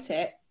and light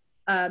it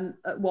at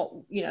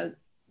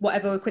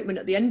whatever equipment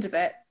at the end of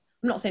it.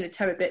 I'm not saying a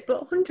terabit, but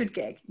 100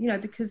 gig,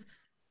 because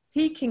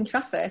peaking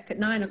traffic at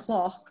 9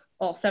 o'clock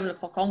or 7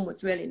 o'clock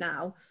onwards really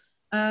now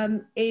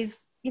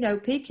is,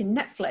 peaking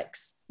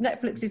Netflix.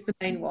 Netflix is the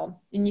main one,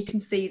 and you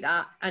can see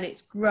that, and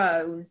it's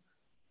grown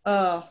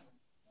over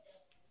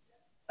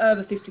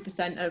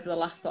 50% over the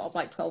last sort of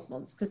like 12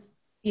 months because,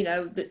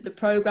 the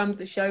programs,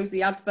 the shows,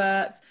 the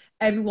adverts,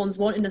 everyone's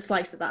wanting a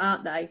slice of that,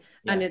 aren't they?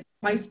 Yeah. And the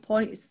price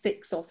point is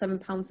 £6 or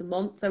 £7 a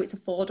month, so it's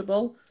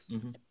affordable.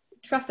 Mm-hmm. So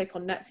traffic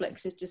on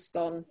Netflix has just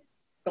gone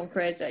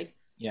crazy.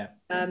 Yeah.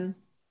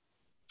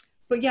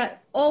 But yeah,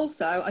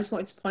 also I just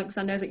wanted to point, because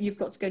I know that you've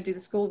got to go and do the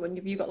school run.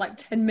 Have you got like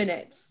 10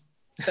 minutes?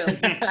 Phil?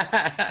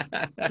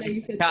 Can't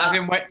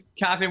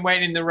have him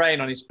waiting in the rain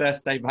on his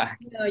first day back.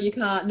 No, you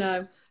can't.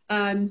 No.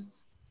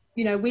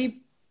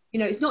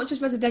 It's not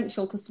just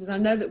residential customers. I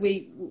know that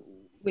we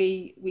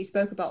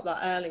spoke about that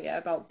earlier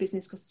about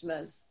business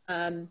customers.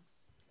 And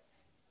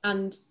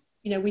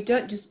we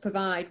don't just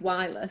provide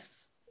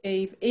wireless.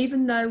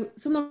 Even though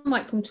someone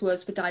might come to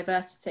us for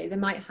diversity, they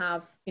might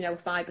have, a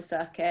fibre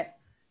circuit,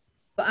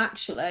 but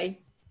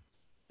actually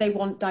they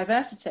want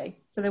diversity.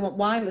 So they want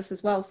wireless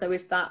as well. So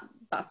if that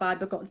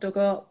fibre got dug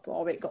up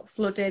or it got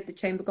flooded, the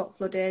chamber got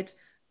flooded,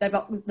 they've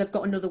got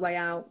another way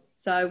out.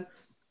 So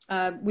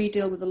we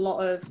deal with a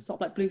lot of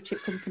sort of like blue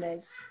chip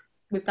companies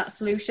with that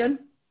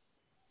solution.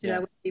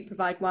 We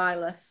provide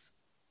wireless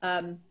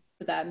for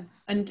them,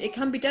 and it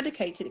can be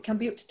dedicated. It can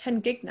be up to 10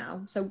 gig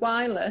now. So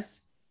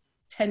wireless,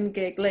 10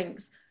 gig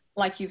links,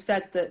 like you've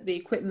said, that the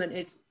equipment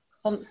is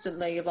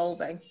constantly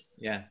evolving.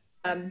 Yeah.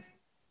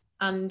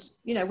 And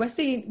we're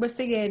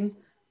seeing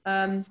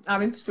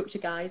our infrastructure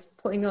guys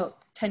putting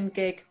up 10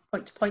 gig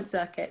point-to-point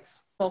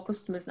circuits for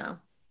customers now.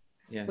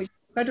 Yeah. Which is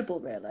incredible,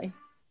 really.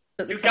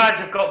 You guys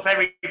have got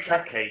very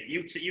techy.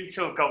 You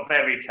two have got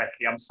very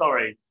techy. I'm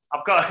sorry.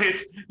 I've got.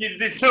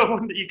 There's no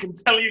one that you can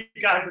tell you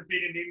guys have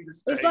been in the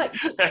industry. It's like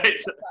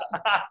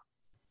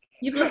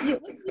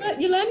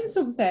you're learning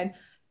something.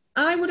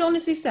 I would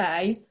honestly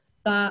say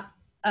that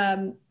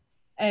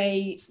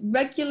a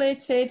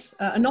regulated,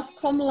 an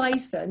Ofcom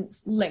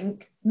licensed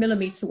link,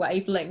 millimetre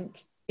wave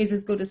link, is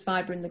as good as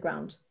fibre in the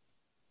ground.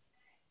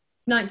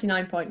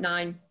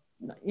 99.9,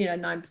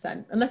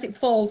 9%, unless it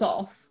falls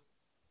off.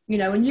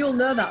 And you'll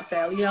know that,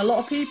 Phil. A lot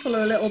of people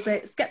are a little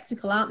bit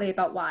sceptical, aren't they,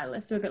 about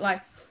wireless? They're a bit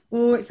like,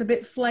 oh, it's a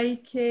bit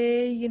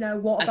flaky.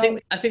 What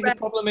about? I think the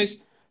problem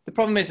is,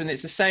 and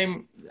it's the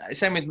same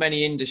with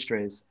many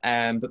industries,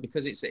 but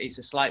because it's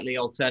a slightly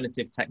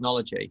alternative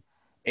technology,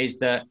 is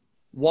that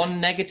one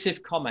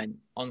negative comment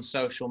on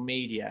social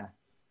media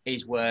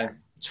is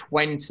worth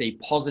 20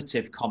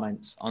 positive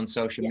comments on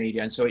social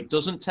media, and so it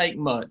doesn't take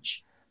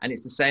much. And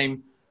it's the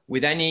same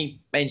with any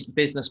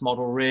business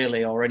model,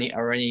 really, or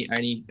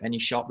any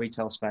shop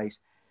retail space.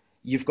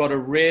 You've got to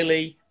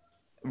really,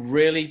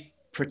 really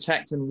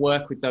protect and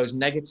work with those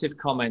negative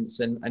comments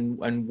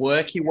and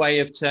work your way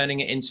of turning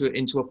it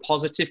into a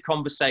positive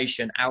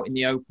conversation out in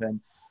the open,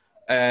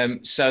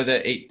 so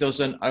that it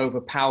doesn't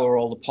overpower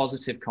all the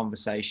positive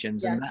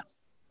conversations. And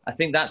I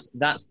think that's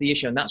the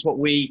issue, and that's what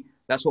we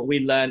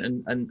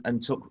learned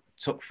and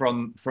took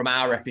from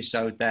our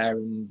episode there,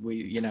 and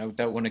we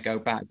don't want to go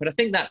back. But I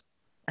think that's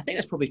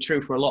probably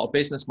true for a lot of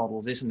business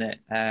models, isn't it?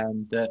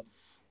 That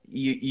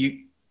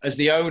you as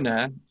the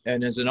owner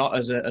and as an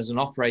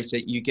operator,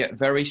 you get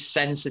very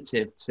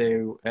sensitive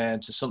to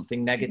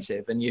something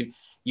negative, and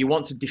you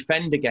want to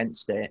defend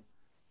against it.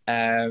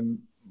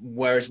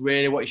 Whereas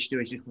really what you should do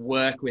is just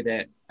work with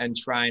it and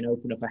try and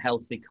open up a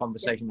healthy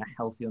conversation, a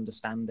healthy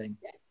understanding.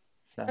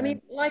 So. I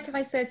mean, like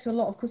I said to a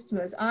lot of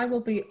customers, I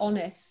will be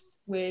honest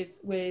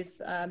with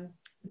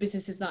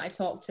businesses that I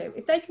talk to.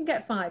 If they can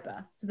get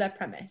fibre to their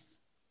premise,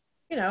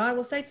 I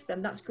will say to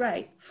them, that's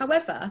great.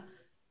 However,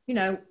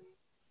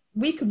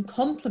 we can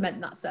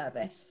complement that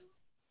service,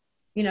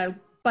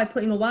 by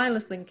putting a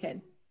wireless link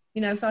in.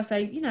 So I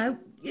say,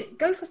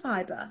 go for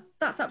fibre.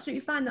 That's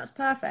absolutely fine. That's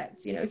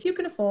perfect. If you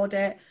can afford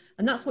it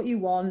and that's what you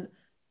want,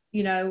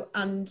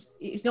 and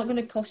it's not going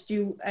to cost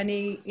you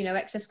any,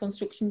 excess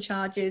construction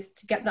charges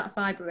to get that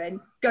fibre in,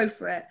 go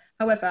for it.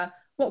 However,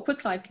 what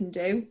Quicklime can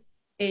do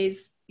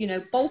is,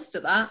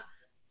 bolster that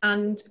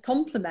and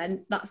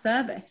complement that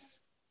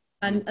service.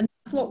 And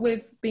that's what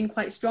we've been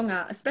quite strong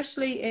at,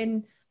 especially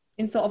in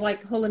sort of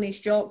like Hull and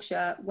East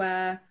Yorkshire,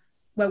 where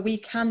we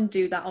can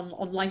do that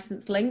on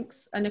licensed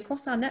links, and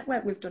across our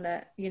network we've done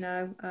it.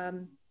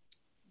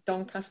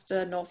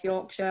 Doncaster, North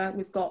Yorkshire,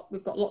 we've got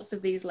lots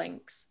of these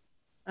links.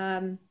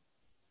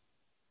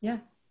 Yeah.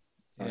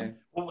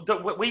 Well,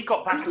 we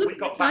got back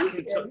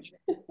in touch.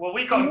 Well,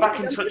 we got back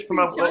in touch from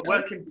a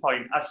working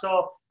point. I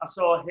saw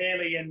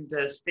Hayley and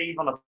Steve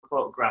on a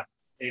photograph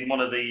in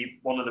one of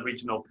the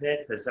regional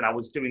papers, and I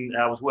was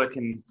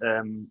working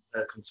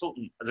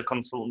as a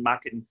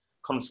marketing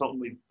consultant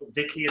with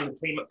Vicky and the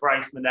team at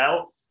Bryce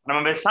Manell, and I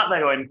remember sat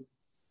there going,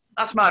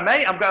 "That's my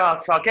mate." I'm going.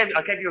 So I gave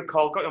you a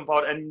call, got you on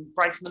board, and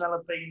Bryce Manell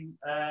have been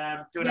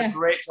doing a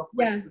great job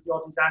with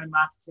your design and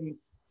marketing.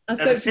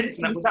 Since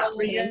that, was that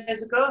 3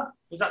 years ago?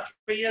 Was that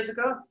 3 years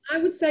ago? I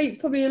would say it's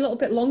probably a little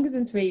bit longer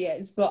than 3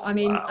 years, but I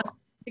mean, I spoke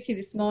to Vicky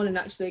this morning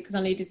actually because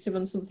I needed to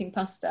run something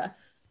past her.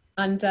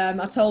 And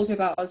I told her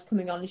about us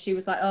coming on, and she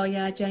was like, "Oh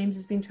yeah, James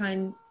has been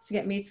trying to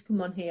get me to come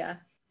on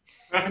here."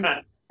 And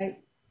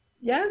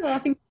yeah, well, I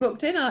think you're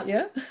booked in, aren't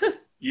you?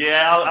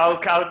 Yeah, I'll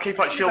keep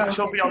on. She'll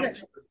be on.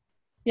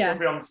 She'll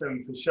be on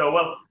soon for sure.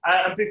 Well,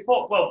 and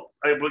before,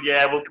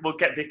 we'll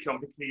get Vicky on.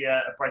 Vicky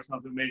Bryce will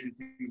do amazing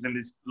things, and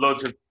there's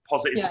loads of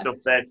positive stuff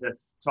there to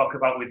talk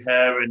about with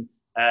her and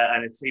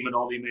a team and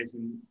all the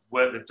amazing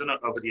work they've done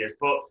over the years.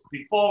 But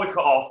before we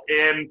cut off,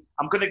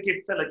 I'm going to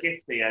give Phil a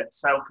gift here.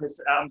 So,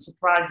 because I'm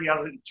surprised he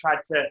hasn't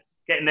tried to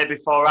get in there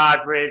before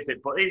I've raised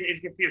it, but he's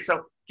a gift for you.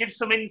 So, give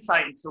some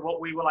insight into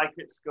what we were like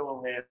at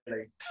school here.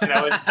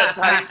 It's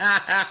like...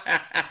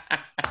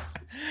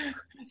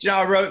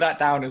 I wrote that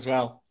down as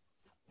well.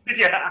 Did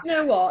you? Do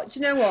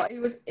you know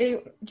what?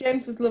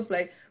 James was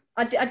lovely.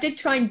 I did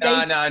try and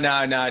date.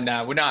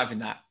 No. We're not having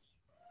that.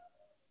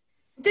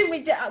 Didn't we?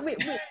 We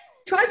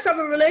tried to have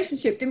a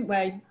relationship, didn't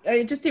we?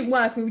 It just didn't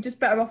work. We were just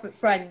better off at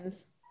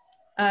friends.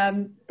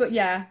 But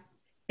yeah,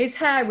 his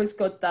hair was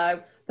good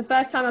though. The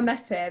first time I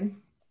met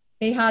him,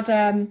 he had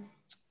a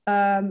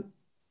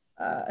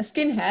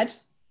skinhead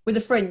with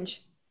a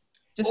fringe.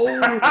 Just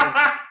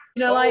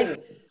like,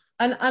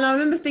 and I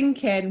remember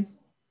thinking,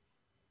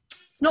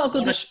 it's not a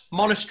good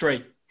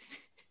monastery.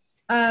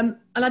 And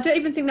I don't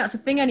even think that's a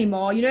thing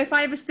anymore. If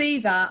I ever see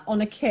that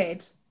on a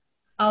kid,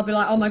 I'll be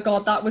like, oh my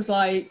God, that was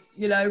like,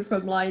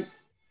 from like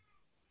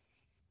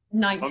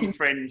 19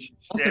 fringe,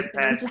 shaved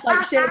head. Just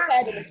like shaved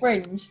head and a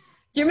fringe.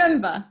 Do you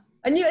remember?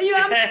 And you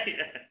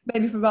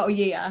maybe for about a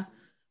year.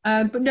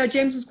 But no,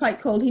 James was quite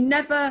cool. He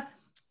never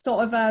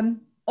sort of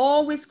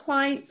always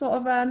quite sort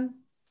of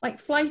like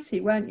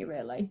flighty, weren't you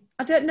really?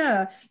 I don't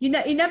know. He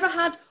never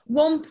had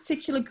one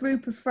particular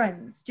group of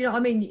friends. Do you know what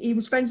I mean? He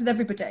was friends with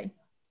everybody.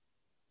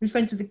 He was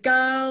friends with the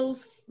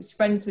girls, he was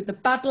friends with the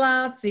bad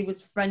lads, he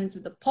was friends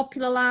with the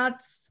popular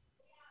lads,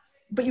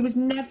 but he was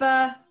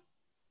never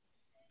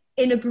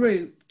in a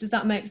group. Does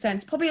that make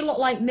sense? Probably a lot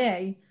like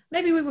me.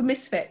 Maybe we were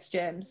misfits,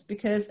 James,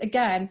 because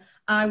again,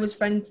 I was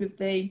friends with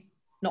the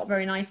not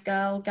very nice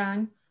girl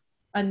gang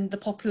and the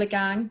popular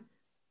gang.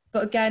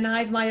 But again, I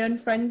had my own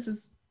friends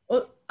as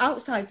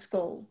outside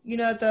school. You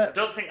know, I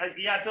don't think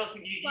you.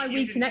 Why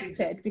we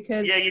connected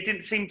because you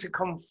didn't seem to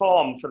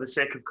conform for the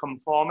sake of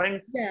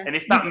conforming. Yeah, and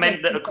if that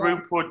meant that a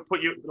group would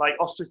put you like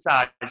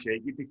ostracize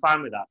you, you'd be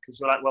fine with that because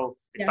you're like, well,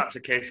 if that's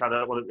the case, I'll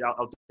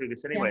do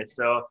this anyway. Yeah.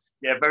 So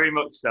yeah, very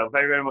much so,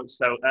 very much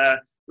so.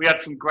 We had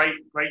some great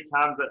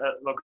times at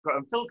Longcroft.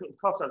 And Phil, of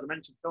course, as I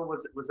mentioned, Phil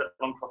was at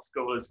Longcroft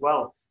School as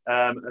well.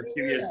 A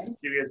few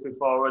years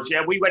before us.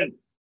 Yeah, we went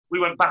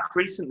back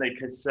recently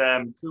because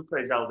Cooper,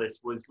 his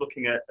eldest, was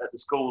looking at the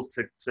schools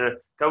to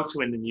go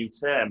to in the new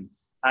term.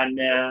 And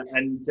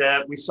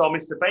we saw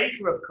Mr.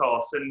 Baker, of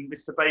course, and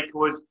Mr. Baker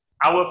was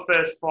our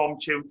first form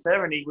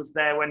tutor, and he was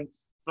there when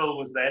Phil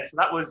was there. So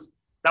that was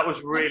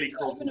really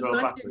cool to go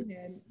back with.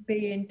 Him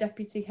being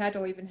deputy head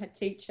or even head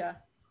teacher,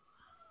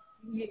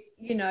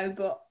 you know,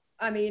 but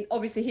I mean,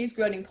 obviously he's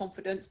grown in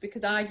confidence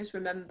because I just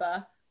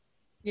remember,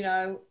 you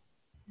know,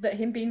 that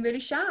him being really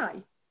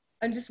shy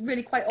and just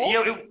really quite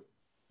awkward.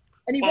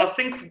 And he I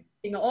think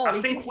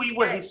we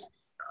were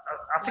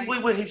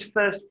his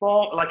first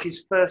form, like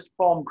his first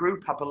form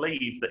group, I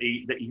believe, that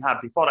he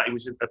had. Before that, he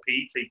was a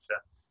PE teacher,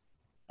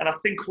 and I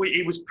think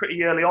he was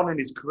pretty early on in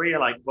his career,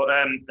 like. But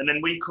and then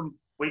we come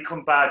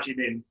barging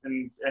in,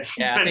 and I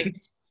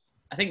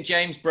think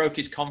James broke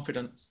his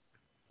confidence.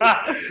 We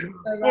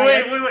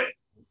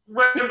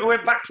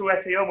went back to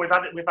FEO. We've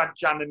had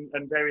Jan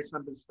and various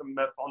members from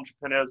for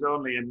Entrepreneurs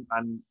Only, and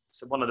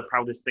so one of the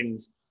proudest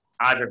things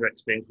I've ever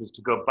experienced was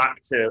to go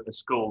back to a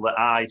school that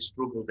I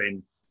struggled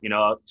in. You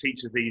know,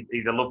 teachers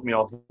either loved me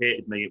or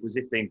hated me. It was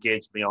if they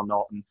engaged me or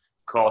not. And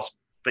of course,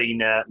 being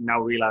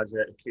now realise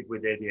a kid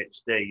with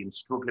ADHD and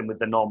struggling with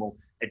the normal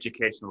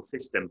educational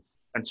system.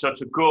 And so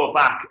to go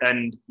back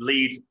and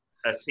lead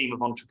a team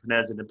of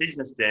entrepreneurs in a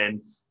business day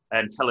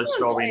and tell a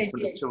story in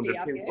front of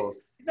 200 pupils.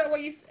 Is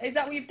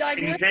that what you've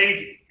diagnosed?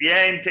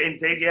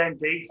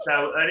 Indeed.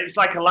 So, and it was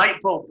like a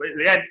light bulb.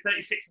 Yeah,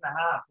 36 and a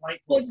half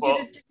light bulb. Well,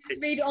 did you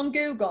just read it on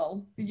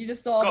Google? Did you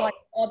just sort of like,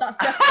 oh, that's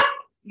definitely...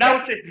 now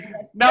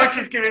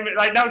she's giving me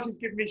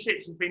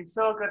shit. She's been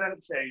so good,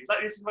 hasn't she?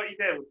 Like, this is what you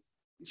do.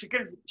 She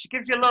gives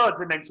you loads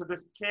and then she'll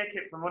just take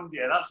it from under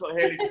you. That's what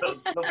Hayley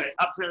does. Love it.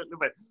 Absolutely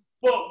love it.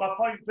 But my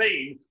point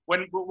being,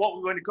 when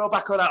we go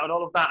back on that and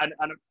all of that, and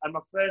my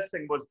first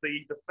thing was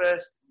the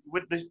first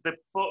with the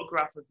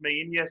photograph of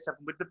me in year 7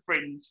 with the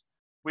fringe,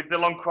 with the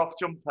Longcroft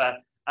jumper,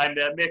 and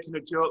making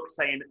a joke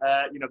saying,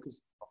 you know,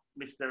 because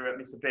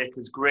Mr.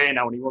 Baker's grey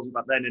now and he wasn't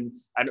back then,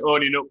 and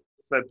owning up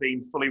for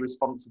being fully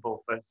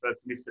responsible for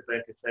Mr.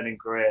 Baker turning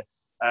grey.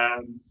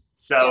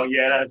 So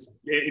yeah, that's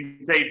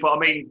indeed. But I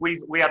mean,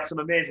 we had some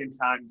amazing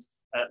times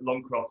at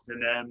Longcroft,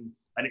 and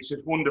it's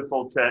just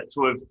wonderful to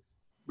have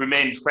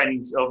remained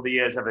friends over the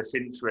years ever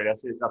since. Really, I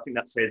think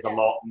that says a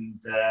lot, and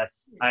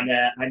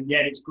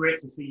yeah, it's great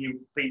to see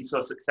you being so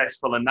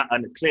successful, and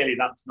clearly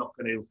that's not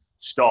going to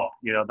stop.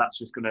 You know, that's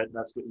just gonna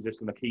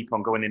keep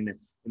on going in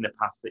the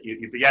path that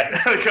you. But yeah,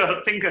 there we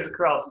go. Fingers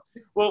crossed.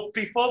 Well,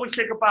 before we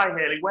say goodbye,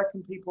 Hayley, where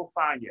can people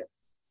find you?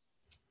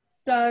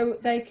 So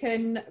they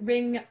can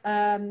ring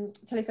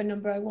telephone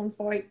number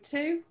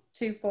 1482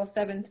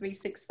 247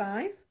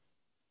 365.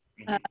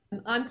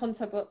 I'm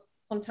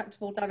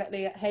contactable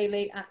directly at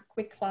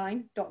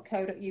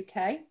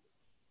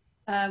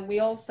hayley@quickline.co.uk. We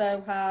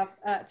also have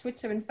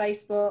Twitter and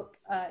Facebook.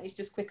 It's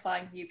just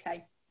Quickline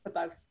UK for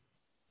both.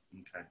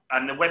 Okay.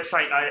 And the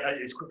website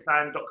is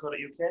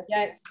quickline.co.uk?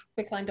 Yeah,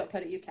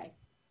 quickline.co.uk.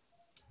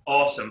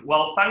 Awesome.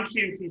 Well, thank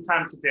you for your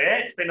time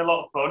today. It's been a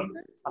lot of fun.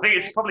 I think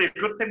it's probably a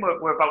good thing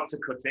we're about to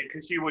cut it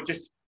because you were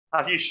just,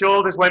 as your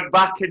shoulders went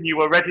back and you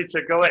were ready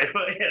to go. I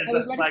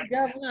was ready to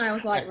go, wasn't I? I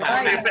was like,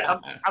 right.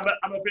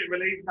 I'm a bit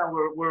relieved now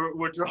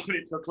we're drawing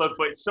it to a close,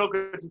 but it's so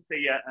good to see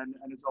you and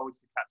as always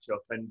to catch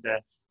up. And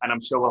I'm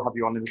sure we'll have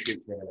you on in the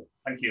future.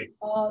 Thank you.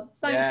 Oh,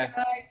 thanks,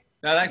 guys.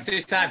 No, thanks for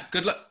your time.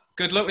 Good luck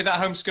with that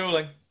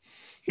homeschooling.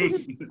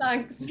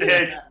 Thanks.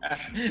 Cheers.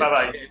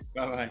 Bye-bye.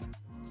 Bye-bye.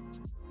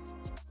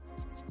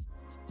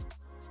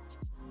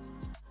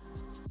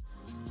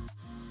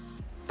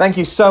 Thank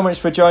you so much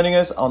for joining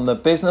us on the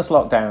Business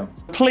Lockdown.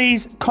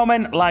 Please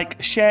comment, like,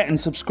 share and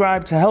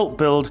subscribe to help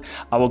build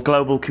our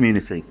global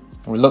community.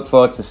 We look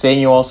forward to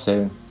seeing you all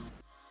soon.